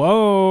 Whoa.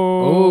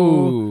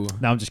 Oh,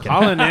 No, I'm just kidding.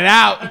 calling it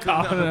out.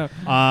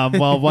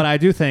 Well, what I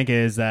do think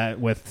is that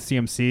with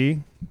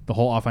CMC, the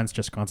whole offense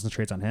just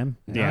concentrates on him.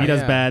 Yeah. He does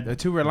Yeah. bad. They're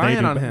too They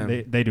reliant do on ba-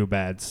 him. They do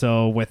bad.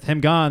 So with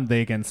him gone,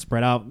 they can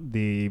spread out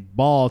the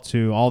ball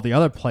to all the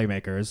other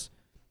playmakers.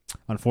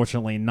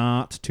 Unfortunately,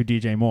 not to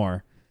DJ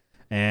Moore,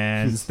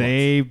 and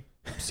they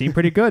seem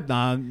pretty good.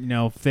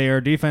 If their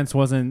defense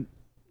wasn't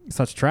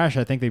such trash,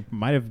 I think they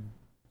might have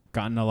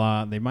gotten a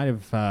lot. They might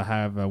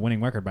have a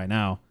winning record by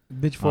now.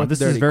 Bitch,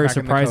 This is very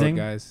cracking the code, surprising.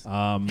 guys.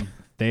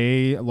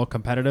 They look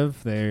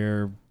competitive.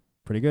 They're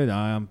pretty good.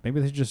 Maybe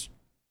they should just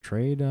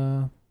trade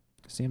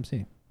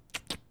CMC.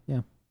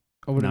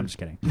 Over No, to I'm just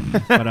kidding.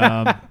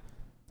 But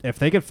if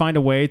they could find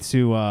a way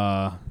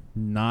to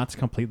not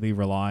completely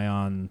rely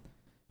on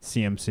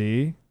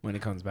CMC, when he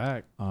comes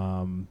back.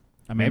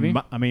 Maybe.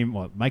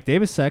 Mike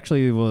Davis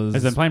actually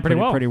Has been playing pretty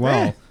well. Pretty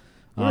well. Yeah.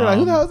 We were like,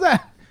 who the hell is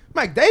that?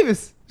 Mike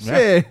Davis. Yeah.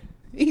 Shit.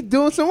 He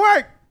doing some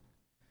work.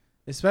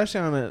 Especially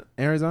on the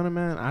Arizona,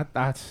 man. I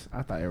thought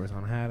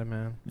Arizona had him,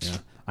 man. Yeah.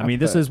 I I mean,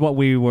 this put is what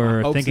we were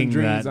my hopes and thinking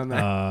dreams that, on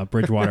that.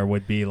 Bridgewater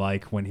would be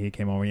like when he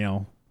came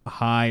over.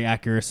 High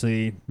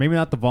accuracy, maybe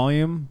not the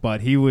volume,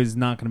 but he was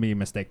not going to be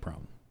mistake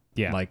prone.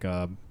 Yeah. Like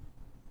Kyle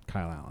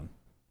Allen.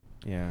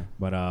 Yeah.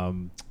 But I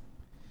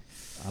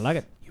like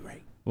it. You're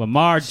right.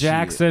 Lamar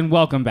Jackson,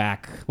 welcome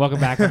back. Welcome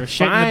back after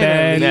shit in the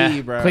bed.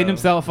 Finally, bro. Cleaned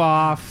himself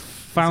off.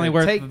 Finally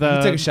worth He took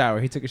a shower.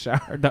 He took a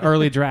shower. the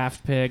early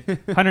draft pick.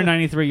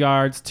 193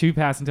 yards, 2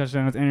 passing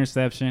touchdowns,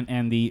 interception,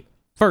 and the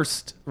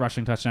first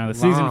rushing touchdown of the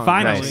season. Long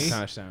Finally. Nice.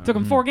 touchdown. Took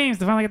him 4 games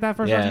to finally get that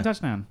first Yeah. rushing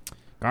touchdown.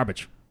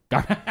 Garbage.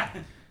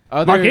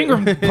 Mark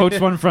Ingram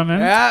poached one from him.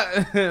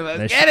 Yeah, They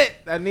let's get it.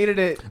 I needed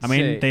it. I mean,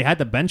 Shit. they had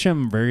to bench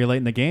him very late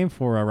in the game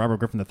for Robert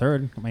Griffin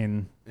III. I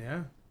mean,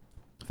 yeah.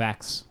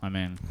 Facts. I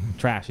mean,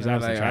 trash. He's They're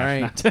obviously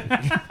like,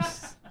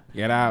 trash.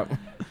 Get out.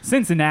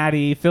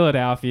 Cincinnati,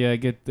 Philadelphia.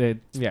 Get it.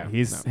 Yeah,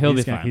 He'll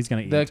be fine. He's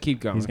gonna They'll eat. keep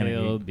going. He's gonna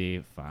He'll be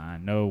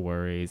fine. No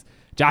worries.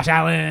 Josh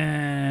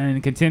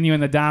Allen continuing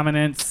the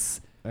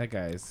dominance. That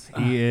guy's.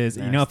 He is.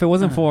 You know, if it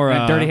wasn't for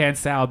And Dirty Hand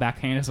Sal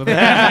backhand us with it.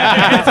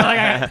 It's like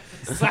I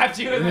slapped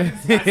you and then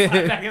slapped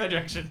back in the other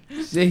direction.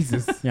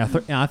 Jesus. yeah,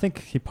 I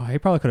think he probably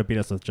could have beat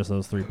us with just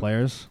those 3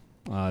 players,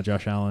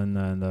 Josh Allen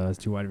and his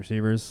 2 wide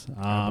receivers.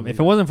 If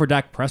it wasn't for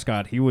Dak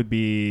Prescott, he would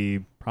be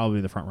probably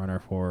the front runner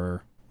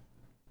for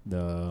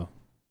the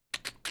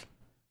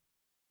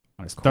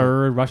On his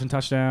third rushing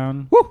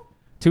touchdown. Woo!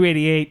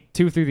 288,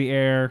 2 through the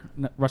air,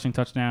 rushing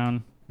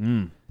touchdown.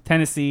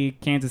 Tennessee,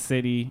 Kansas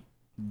City,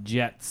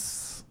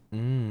 Jets.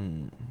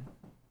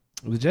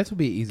 The Jets would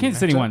be easy. Kansas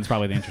City matchup. one's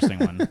probably the interesting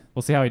one.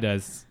 We'll see how he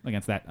does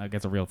against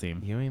a real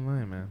team. You ain't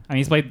lying, man. I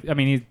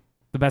mean, he's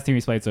the best team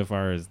he's played so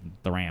far is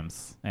the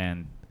Rams,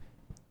 and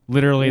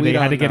literally We they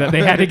had to don't know.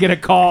 they had to get a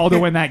call to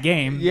win that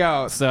game.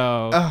 Yo,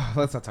 So,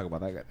 let's not talk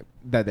about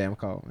that damn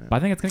call, man. but I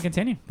think it's going to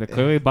continue.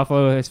 Clearly,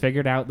 Buffalo has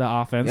figured out the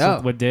offense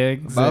Yo, with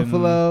Diggs.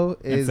 Buffalo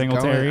and is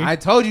Singletary. going. I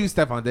told you,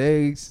 Stephon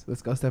Diggs.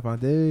 Let's go, Stephon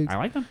Diggs. I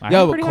like them.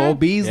 Yo, but Cole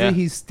Beasley, Yeah.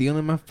 he's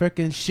stealing my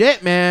freaking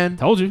shit, man. I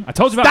told you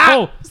about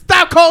Cole.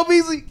 Stop, Cole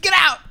Beasley. Get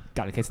out.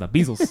 Got a case of the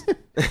Beasles.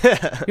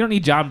 You don't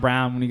need John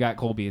Brown when you got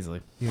Cole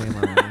Beasley. You ain't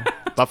lying, man.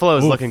 Buffalo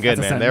is looking good,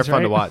 that's a man. They're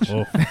sentence, fun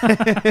to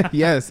right? watch.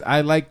 Yes,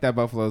 I like that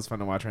Buffalo's fun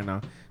to watch right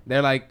now.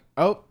 They're like,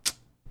 oh,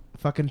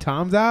 fucking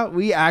Tom's out.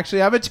 We actually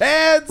have a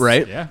chance.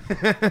 Right? Yeah.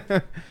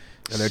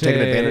 And they're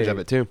taking advantage of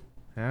it, too.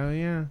 Hell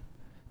yeah.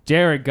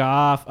 Jared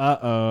Goff.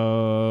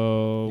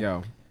 Uh-oh.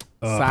 Yo,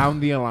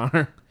 sound the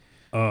alarm.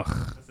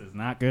 Ugh. This is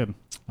not good.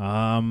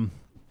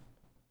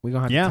 We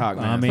gonna have Yeah, to talk,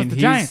 man. I mean, It's the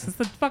he's- Giants. It's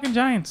the fucking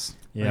Giants.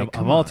 Yeah, Like, of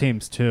come all on.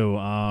 teams too.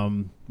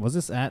 Was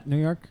this at New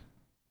York?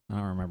 I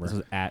don't remember. This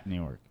was at New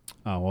York.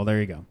 Oh well, there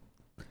you go.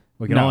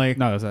 We can No, only.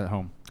 no, it was at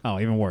home. Oh,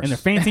 even worse. In their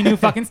fancy new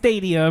fucking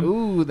stadium.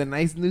 Ooh, the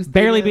nice new stadium.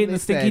 Barely beating They the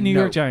stinky said New no.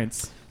 York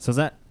Giants. So is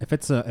that if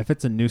it's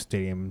a new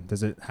stadium,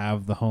 does it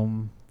have the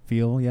home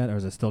feel yet, or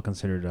is it still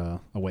considered a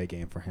away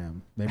game for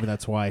him? Maybe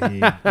that's why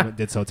he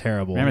did so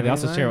terrible. Remember, they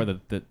also Right. share with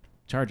the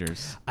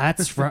Chargers.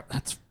 that's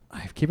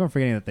I keep on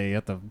forgetting that they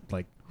have to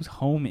like. Whose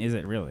home is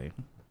it really?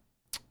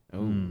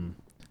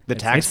 The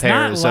It's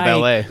taxpayers not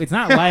of like- LA. It's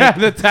not like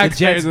The the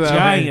taxpayers Jets of LA.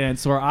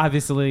 Giants, where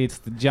obviously it's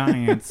the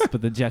Giants,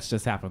 but the Jets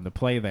just happen to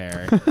play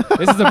there.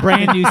 This is a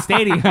brand new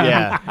stadium.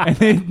 Yeah. And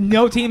then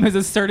no team has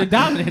asserted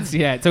dominance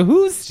yet. So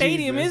whose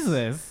stadium Jesus. is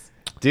this?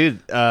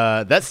 Dude,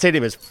 that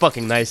stadium is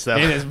fucking nice, though.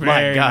 It is My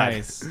very God.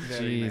 nice.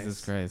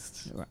 Jesus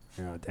Christ.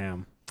 Oh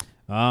damn.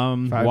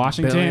 $5 billion,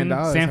 Washington,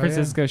 hell San yeah.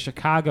 Francisco,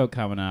 Chicago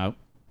coming up.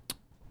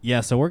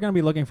 Yeah, so we're gonna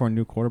be looking for a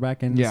new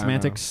quarterback in Yeah, I know.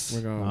 semantics.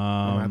 We're gonna,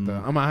 I'm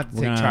gonna have to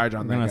we're take gonna- charge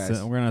on we're that, gonna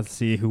guys. we're gonna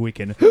see who we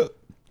can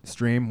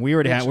stream. We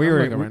already Bitch, have. I'm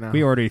looking right now.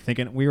 We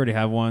already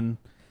have one.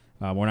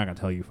 We're not gonna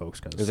tell you folks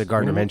because Is it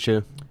Gardner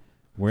Minshew?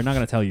 we're not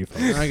gonna tell you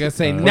folks. I'm not gonna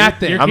say Uh,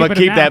 nothing. you're I'm gonna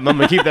keeping keep him that. now. I'm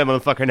gonna keep that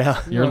motherfucker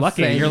now. You're Don't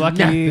lucky. say You're lucky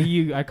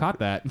nothing. I caught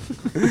that.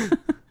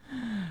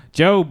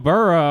 Joe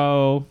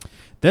Burrow.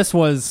 This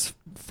was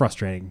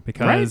frustrating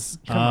because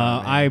Right? Come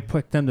on, man. I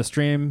picked him to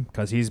stream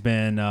because he's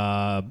been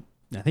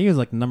I think he was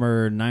like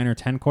number 9 or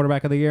 10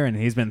 quarterback of the year, and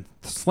he's been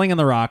slinging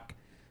the rock.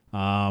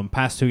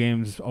 Past 2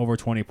 games over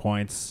 20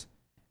 points,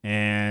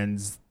 and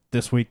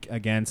this week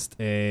against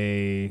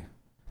a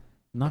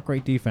not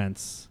great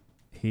defense,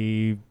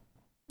 it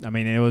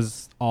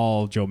was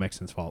all Joe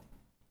Mixon's fault.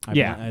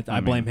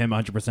 I blame him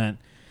 100%.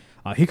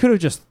 He could have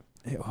just.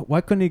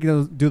 Why couldn't he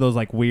do those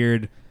like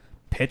weird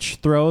pitch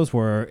throws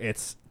where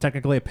it's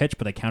technically a pitch,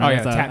 but they count it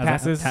as tap a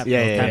passes? tap, Yeah,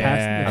 those yeah, tap yeah.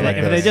 passes. I If like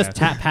they those. just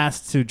tap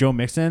passed to Joe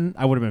Mixon,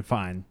 I would have been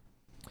fine.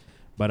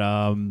 But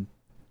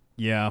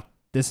yeah,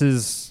 this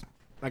is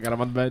I got him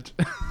on the bench.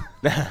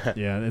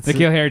 it's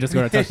Nikhil Harry just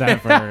scored a touchdown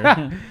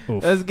for.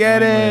 oof. Let's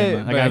get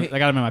it. I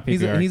got him in my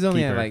PPR. He's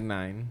only at keeper. like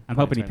 9. I'm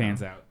hoping he points right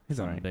pans now. out. He's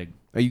all Something right.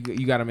 big. Oh,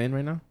 you got him in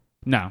right now?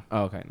 No,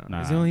 Oh, okay, no.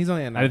 No. He's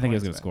only at 9. I didn't think he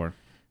was going to points, score.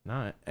 but-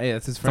 No, hey,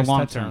 that's his It's a first long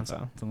touchdown. term.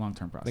 So It's a long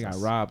term process. they got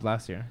robbed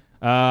last year.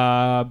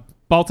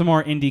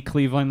 Baltimore, Indy,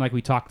 Cleveland, like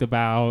we talked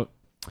about.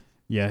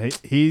 Yeah,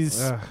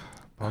 he's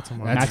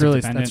Baltimore. that's Matchup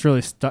really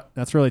dependent.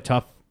 that's really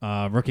tough.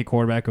 Rookie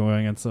quarterback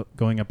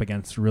going up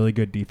against really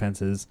good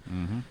defenses.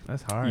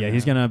 That's hard. Yeah,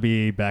 he's man. gonna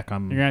be back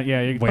on. You're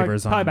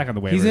Waivers probably on- back on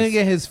the waivers. He's gonna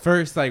get his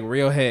first like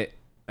real hit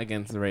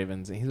against the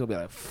Ravens, and he's gonna be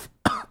like,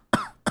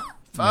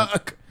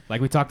 "Fuck." Like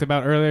we talked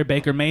about earlier,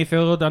 Baker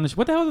Mayfield on the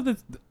what the hell did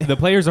the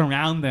players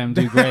around them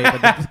do great,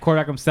 but the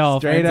quarterback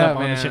himself Straight ends up,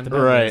 on the man. shit the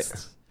Right.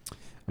 list.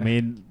 I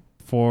mean,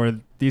 for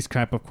these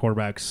type of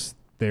quarterbacks,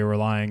 they're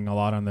relying a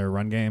lot on their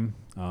run game.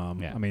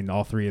 Yeah. I mean,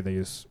 all three of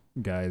these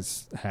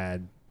guys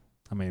had,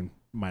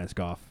 minus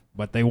Goff,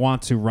 but they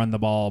want to run the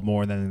ball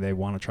more than they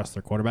want to trust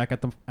their quarterback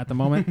at the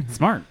moment.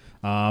 Smart.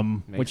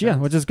 Which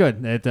is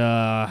good. It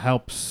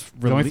helps.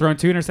 He's only thrown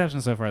 2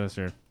 interceptions so far this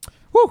year.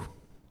 Woo!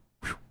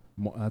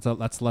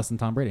 That's less than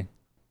Tom Brady.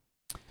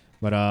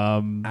 But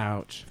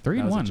Ouch. 3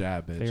 and That was a 1.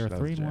 jab, bitch. They are That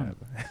was a 3 and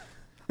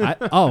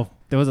 1.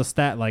 there was a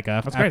stat like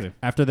That's crazy.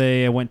 after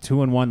they went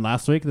 2-1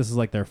 last week. This is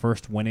like their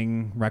first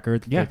winning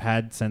record Yeah. they've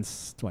had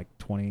since like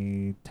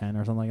 2010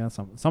 or something like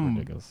that. Some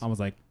Ridiculous. I was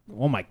like,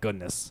 oh my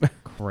goodness.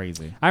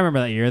 Crazy. I remember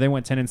that year they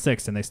went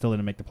 10-6 and they still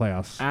didn't make the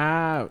playoffs.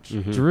 Ouch.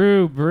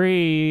 Drew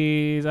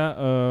Brees.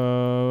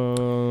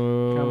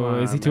 Uh-oh. Come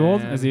on, Is he too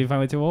old? man. Is he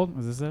finally too old?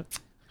 Is this it?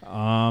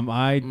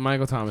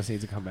 Michael Thomas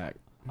needs to come back.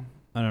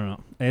 I don't know.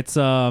 It's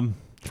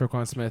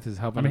Troquan Smith is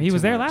helping. I mean, him he too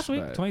was there much, last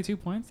week. but- 22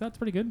 points. That's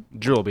pretty good.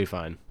 Drew will be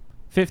fine.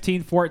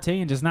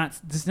 15-14. Just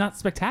not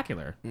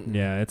spectacular.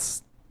 yeah,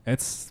 it's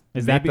Is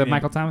that the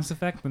Michael Thomas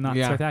effect? But not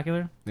Yeah.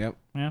 spectacular? Yep.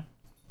 Yeah.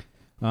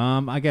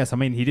 I guess. I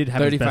mean, he did have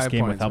his 35 best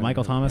game points without when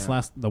Michael he- Thomas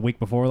yeah. the week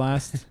before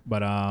last,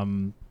 but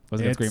Was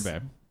against Green Bay.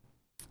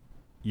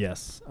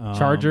 yes.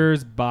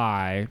 Chargers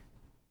by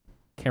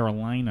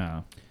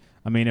Carolina.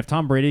 I mean, if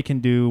Tom Brady can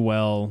do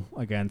well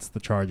against the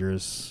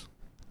Chargers,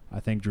 I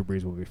think Drew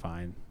Brees will be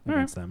fine All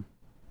against them.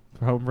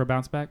 We're hoping for a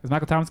bounce back. Is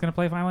Michael Thomas going to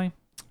play finally?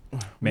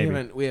 Maybe.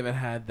 We haven't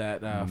had that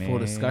full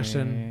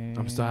discussion.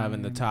 I'm still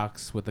having the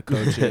talks with the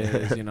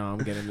coaches. I'm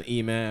getting the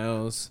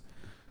emails.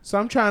 So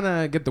I'm trying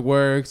to get the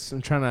works.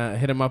 I'm trying to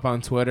hit him up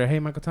on Twitter. Hey,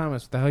 Michael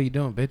Thomas, what the hell you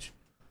doing, bitch?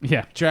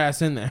 Yeah. Get your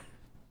ass in there.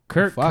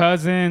 Kirk Fuck.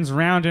 Cousins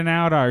rounding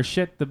out our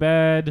shit the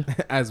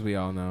bed. As we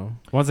all know.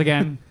 Once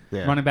again,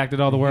 Yeah. running back did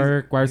all the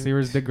work. Wide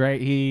receivers did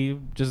great. He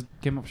just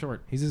came up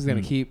short. He's just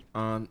going to keep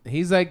on.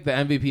 He's like the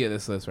MVP of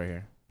this list right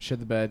here. Shit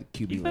the bed,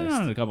 QB He's been list.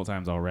 on it a couple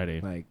times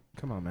already. Like,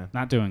 come on, man.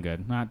 Not doing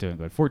good.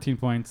 14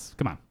 points.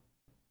 Come on.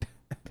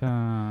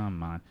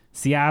 Come on.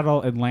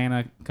 Seattle,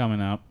 Atlanta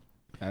coming up.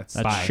 That's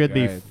That Bye, should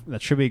good.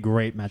 that should be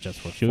great matchups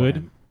for Should.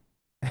 him.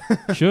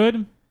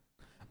 Should?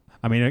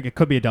 I mean, it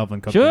could be a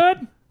Delvin Cook.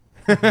 Should?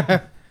 I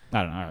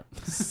don't know. All right.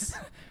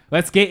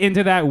 Let's get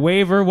into that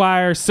waiver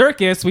wire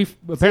circus. We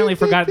apparently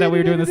forgot that we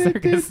were doing the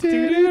circus.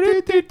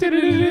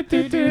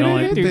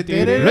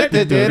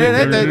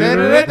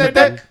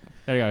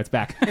 There you go. It's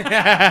back.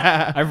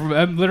 I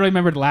literally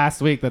remembered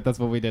last week that's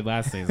what we did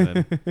last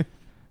season.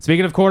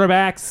 Speaking of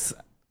quarterbacks,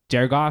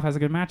 Jared Goff has a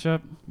good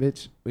matchup.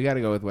 Bitch, we got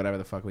to go with whatever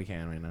the fuck we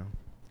can right now.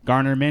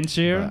 Garner But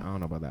Minshew. I don't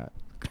know about that.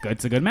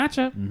 It's a good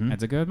matchup. Mhm.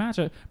 It's a good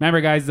matchup.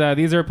 Remember, guys,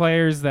 these are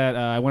players that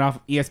I went off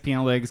ESPN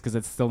Analytics because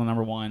it's still the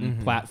number one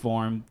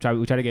platform.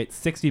 We try to get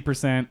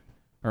 60%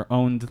 or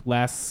owned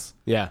less.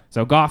 Yeah.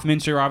 So Goff,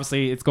 Minshew,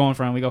 obviously,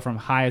 we go from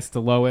highest to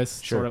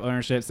lowest Sure. sort of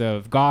ownership. So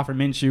if Goff or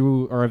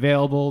Minshew are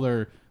available,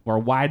 they're more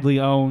widely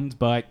owned,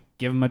 but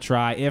give them a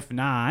try. If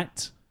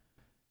not,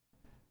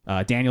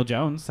 Daniel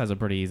Jones has a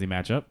pretty easy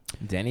matchup.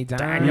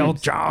 Daniel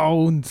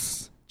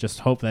Jones. Just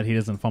hope that he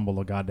doesn't fumble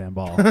the goddamn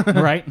ball.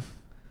 Right?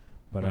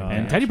 But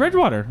And Teddy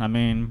Bridgewater,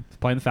 playing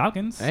the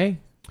Falcons. Hey,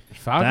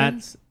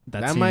 Falcons?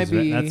 that might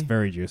seems be that's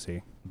very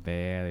juicy.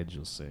 Very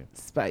juicy.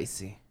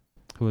 spicy.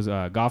 Who's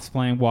Goff's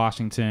playing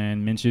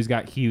Washington, Minshew's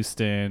got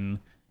Houston,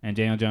 and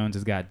Daniel Jones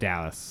has got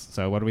Dallas.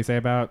 So what do we say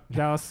about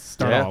Dallas?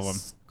 Start all of them.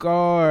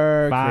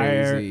 Score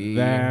Fire crazy.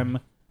 them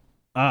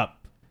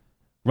up.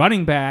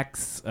 Running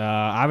backs,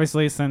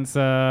 obviously since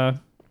I'm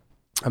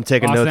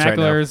taking Austin notes right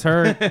now. Eckler's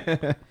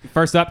hurt.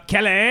 First up,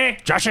 Kelly.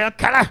 Joshua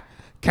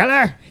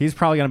Keller. He's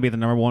probably going to be the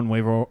number one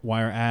waiver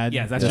wire ad.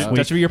 Yes, that this should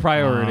week. be your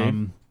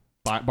priority,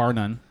 bar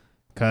none.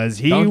 Because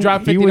he Don't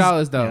drop he was-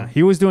 $50 though. yeah,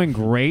 he was doing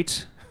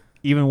great,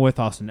 even with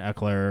Austin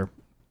Eckler.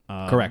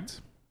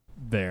 Correct.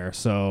 There,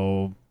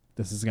 so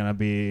this is gonna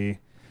be,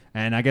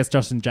 and I guess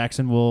Justin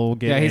Jackson will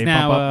get. Yeah, he's a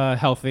now bump up.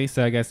 healthy,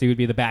 so I guess he would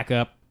be the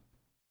backup.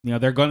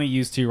 They're going to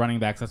use 2 running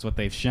backs. That's what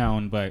they've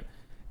shown, but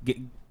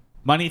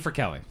money for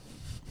Kelly.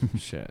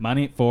 Shit.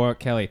 Money for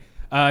Kelly.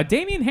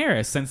 Damian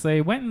Harris, since they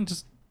went and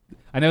just,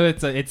 I know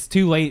it's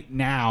too late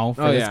now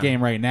for this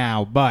game right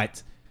now,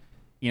 but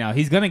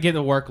he's gonna get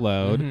the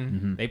workload.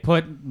 Mhm. They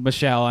put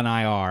Michelle on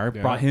IR,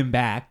 Yeah. brought him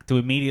back to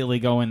immediately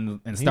go in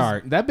and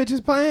start. That bitch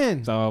is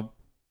playing. So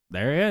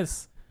there he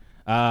is.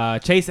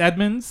 Chase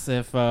Edmonds,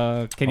 if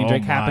Kenny Oh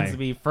Drake my. happens to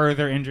be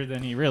further injured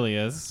than he really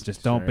is.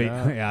 Just don't be. Straight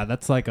up. Yeah,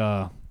 that's like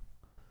a.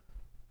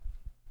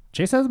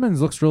 Chase Edmonds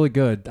looks really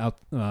good out,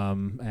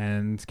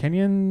 and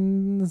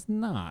Kenyon's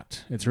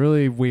not. It's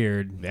really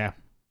weird. Yeah.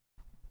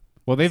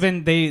 Well,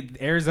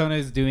 Arizona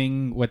is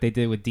doing what they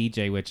did with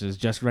DJ, which is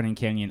just running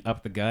Kenyon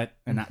up the gut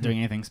and not doing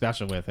anything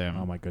special with him.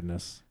 Oh my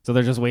goodness. So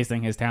they're just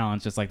wasting his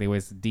talents, just like they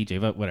wasted DJ.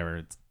 But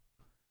whatever,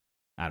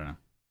 I don't know.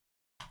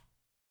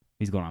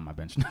 He's going on my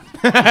bench.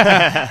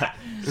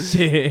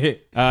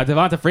 Shit.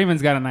 Devonta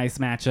Freeman's got a nice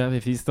matchup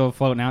if he's still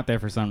floating out there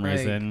for some Like,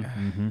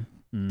 reason.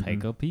 Mm-hmm.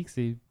 Take a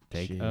peeksy.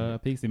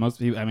 Shit. Most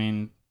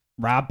people,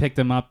 Rob picked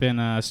him up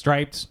in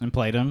striped and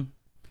played him.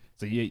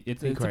 So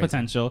it's a Crazy.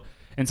 potential.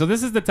 And so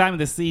this is the time of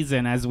the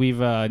season, as we've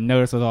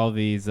noticed with all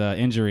these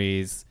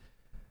injuries.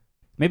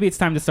 Maybe it's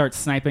time to start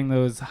sniping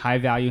those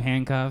high-value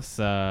handcuffs.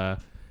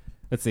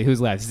 Let's see,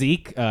 who's left?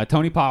 Zeke,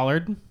 Tony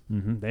Pollard,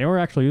 They were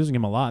actually using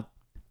him a lot.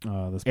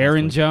 This past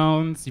Aaron week.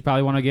 Jones. You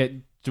probably want to get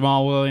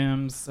Jamal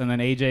Williams and then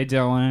A.J.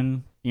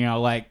 Dillon. You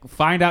know, like,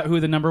 find out who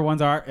the number ones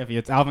are. If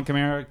it's Alvin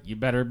Kamara, you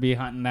better be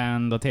hunting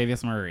down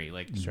Latavius Murray.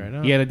 Like, Straight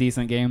up. he had a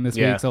decent game this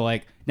Yeah. week. So,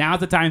 like,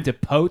 now's the time to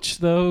poach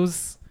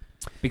those.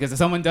 Because if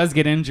someone does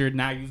get injured,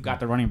 now you've got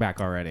the running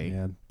back already.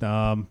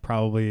 Yeah.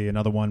 Probably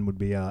another one would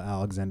be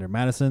Alexander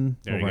Madison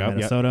There you over go. in Yep,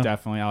 Minnesota.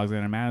 definitely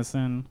Alexander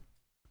Madison.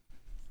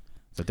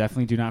 So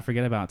definitely do not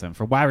forget about them.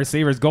 For wide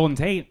receivers, Golden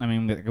Tate. I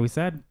mean, like we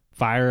said,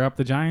 fire up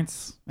the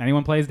Giants.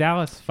 Anyone plays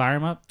Dallas, fire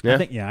him up.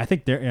 Yeah. I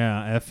think there.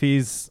 Yeah, if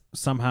he's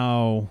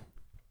somehow,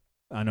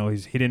 I know he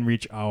didn't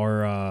reach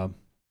our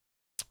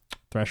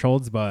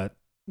thresholds, but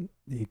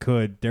he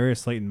could.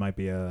 Darius Slayton might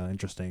be an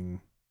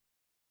interesting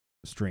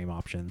stream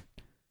option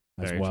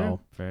as Very well. true.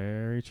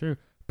 Very true.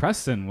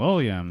 Preston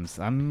Williams.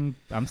 I'm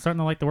starting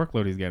to like the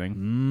workload he's getting.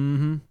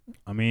 Mm-hmm.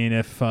 I mean,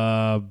 if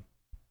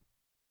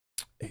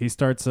he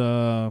starts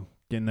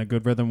getting a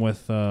good rhythm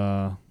with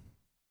Fitzmagic,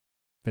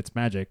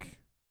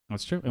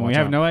 That's true. And Watch we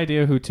have out. no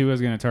idea who Tua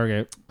is going to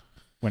target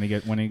when he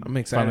I'm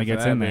excited finally for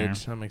gets that in there.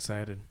 bitch. I'm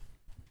excited.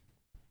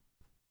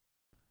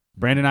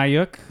 Brandon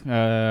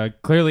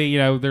Ayuk. Clearly, you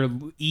know, they're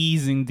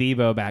easing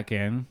Debo back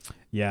in.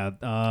 yeah.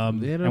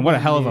 And what a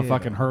hell of a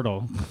fucking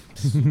hurdle.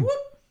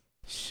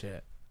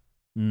 Shit.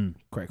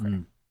 Great.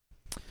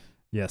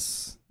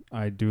 Yes,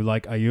 I do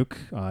like Ayuk.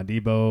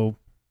 Debo.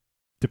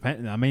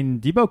 I mean,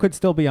 Debo could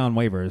still be on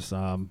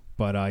waivers,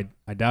 but I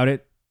doubt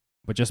it.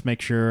 But just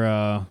make sure.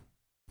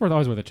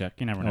 Always worth a check.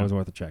 You never know. Always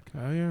worth a check.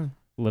 Oh yeah.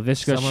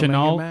 Laviska Someone make you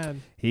Shenault.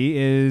 mad. He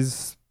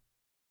is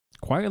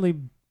quietly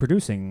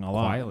producing a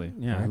lot. Quietly.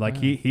 Yeah, Very like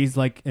quietly. he's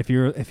like if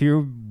you're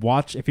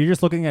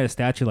just looking at his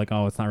stats, you're like,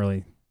 oh, it's not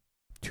really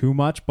too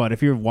much. But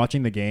if you're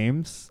watching the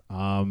games,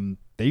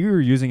 they were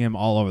using him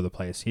all over the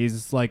place.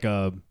 He's like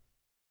a,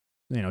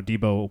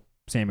 Debo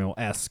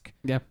Samuel-esque.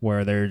 Yep.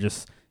 Where they're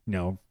just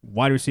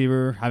wide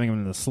receiver, having him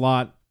in the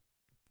slot,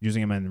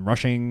 using him in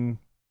rushing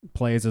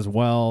plays as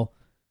well.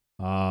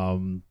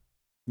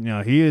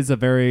 He is a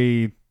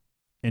very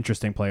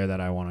interesting player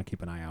that I want to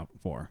keep an eye out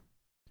for.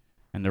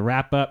 And to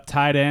wrap up,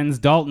 tight ends,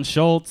 Dalton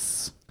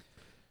Schultz.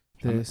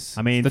 This.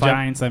 I mean, The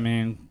Giants,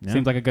 Yeah.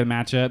 seems like a good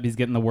matchup. He's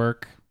getting the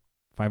work.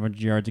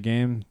 500 yards a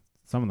game.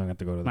 Some of them have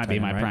to go to the Might tight be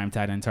end, my right? prime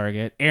tight end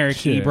target. Eric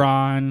Shit.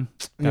 Ebron.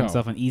 Got Yo.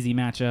 himself an easy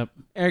matchup.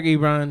 Eric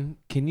Ebron,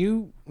 can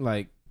you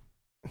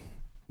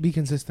be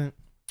consistent?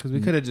 Because we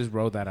could have just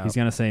rolled that out. He's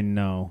gonna say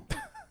no.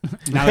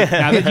 Now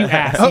that you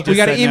asked, Oh, you just we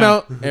got an said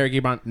no. email. Eric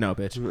Ebron, no,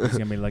 bitch. He's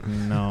gonna be like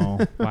no.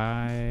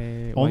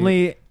 Why?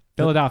 Only.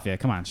 Philadelphia.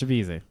 Come on. Should be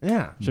easy.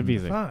 Yeah. Should be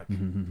easy. Fuck.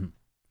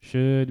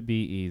 Should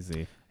be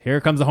easy. Here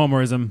comes the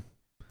homerism.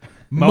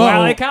 Mo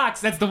Alley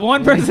Cox. That's the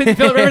one person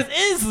Phil Rivers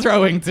is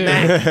throwing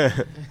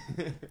to.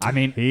 I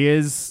mean, He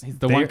is. he's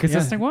the one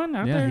consistent one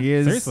out Yeah, there. he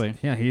is. Seriously.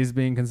 Yeah, he is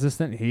being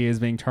consistent. He is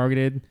being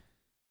targeted.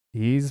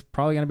 He's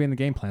probably gonna be in the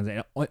game plans.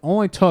 It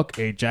only took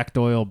a Jack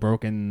Doyle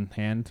broken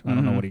hand. I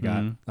don't know what he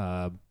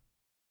got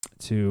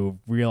to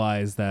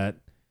realize that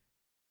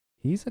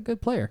he's a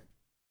good player.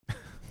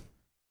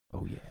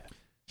 Oh yeah.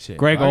 Shit.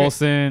 Greg Fuck it.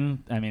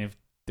 Olson. I mean, if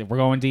we're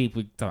going deep,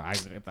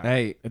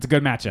 Hey, it's a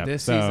good matchup.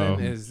 this so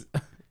season is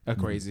a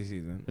crazy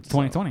season. it's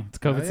 2020. It's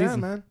COVID Yeah,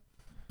 season. man.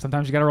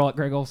 Sometimes you got to roll at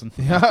Greg Olson.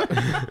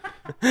 Yeah.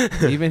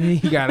 Even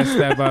he got to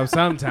step up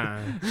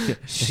sometime.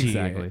 Shit.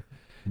 Exactly.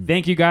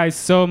 Thank you guys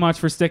so much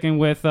for sticking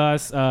with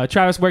us.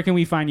 Travis, where can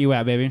we find you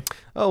at, baby?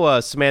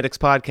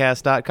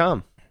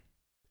 semanticspodcast.com.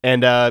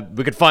 And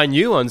we could find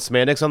you on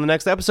Semantics on the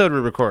next episode we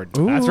record.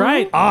 That's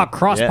right.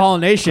 Cross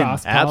pollination.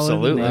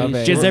 Absolutely. Love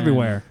it. Jizz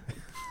everywhere.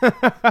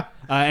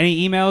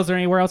 Any emails or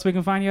anywhere else we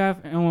can find you at?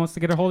 Anyone wants to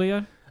get a hold of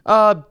you?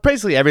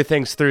 Basically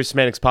everything's through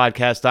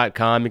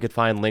semanticspodcast.com. You could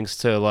find links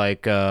to our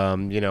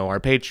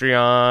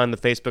Patreon, the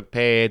Facebook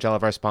page, all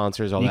of our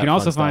sponsors, all You that can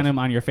also fun find stuff. them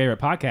on your favorite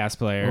podcast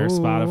player, Ooh.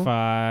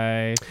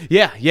 Spotify.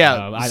 Yeah.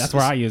 That's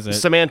where I use it.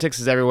 Semantics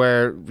is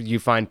everywhere you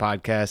find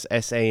podcasts.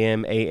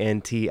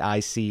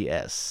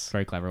 SAMANTICS.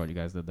 Very clever what you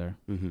guys did there.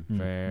 Mm-hmm.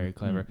 Very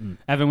clever.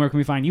 Evan, where can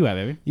we find you at,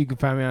 baby? You can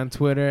find me on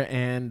Twitter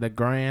and the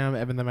gram,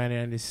 Evan the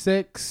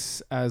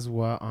 96, as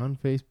well on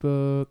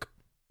Facebook.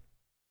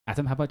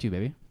 Atom, how about you,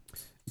 baby?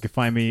 You can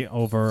find me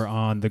over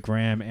on the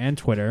gram and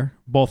Twitter,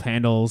 both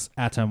handles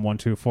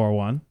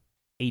Atom1241.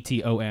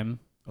 ATOM.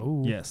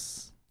 Oh.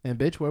 Yes. And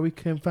bitch, where we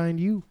can find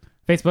you?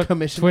 Facebook,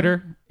 Commissioner.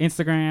 Twitter,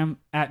 Instagram,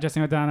 at Jesse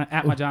Madonna,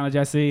 at Madonna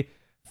Jesse.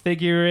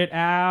 Figure it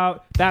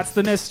out. That's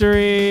the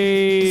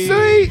mystery.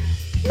 Sweet.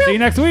 See you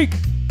next week.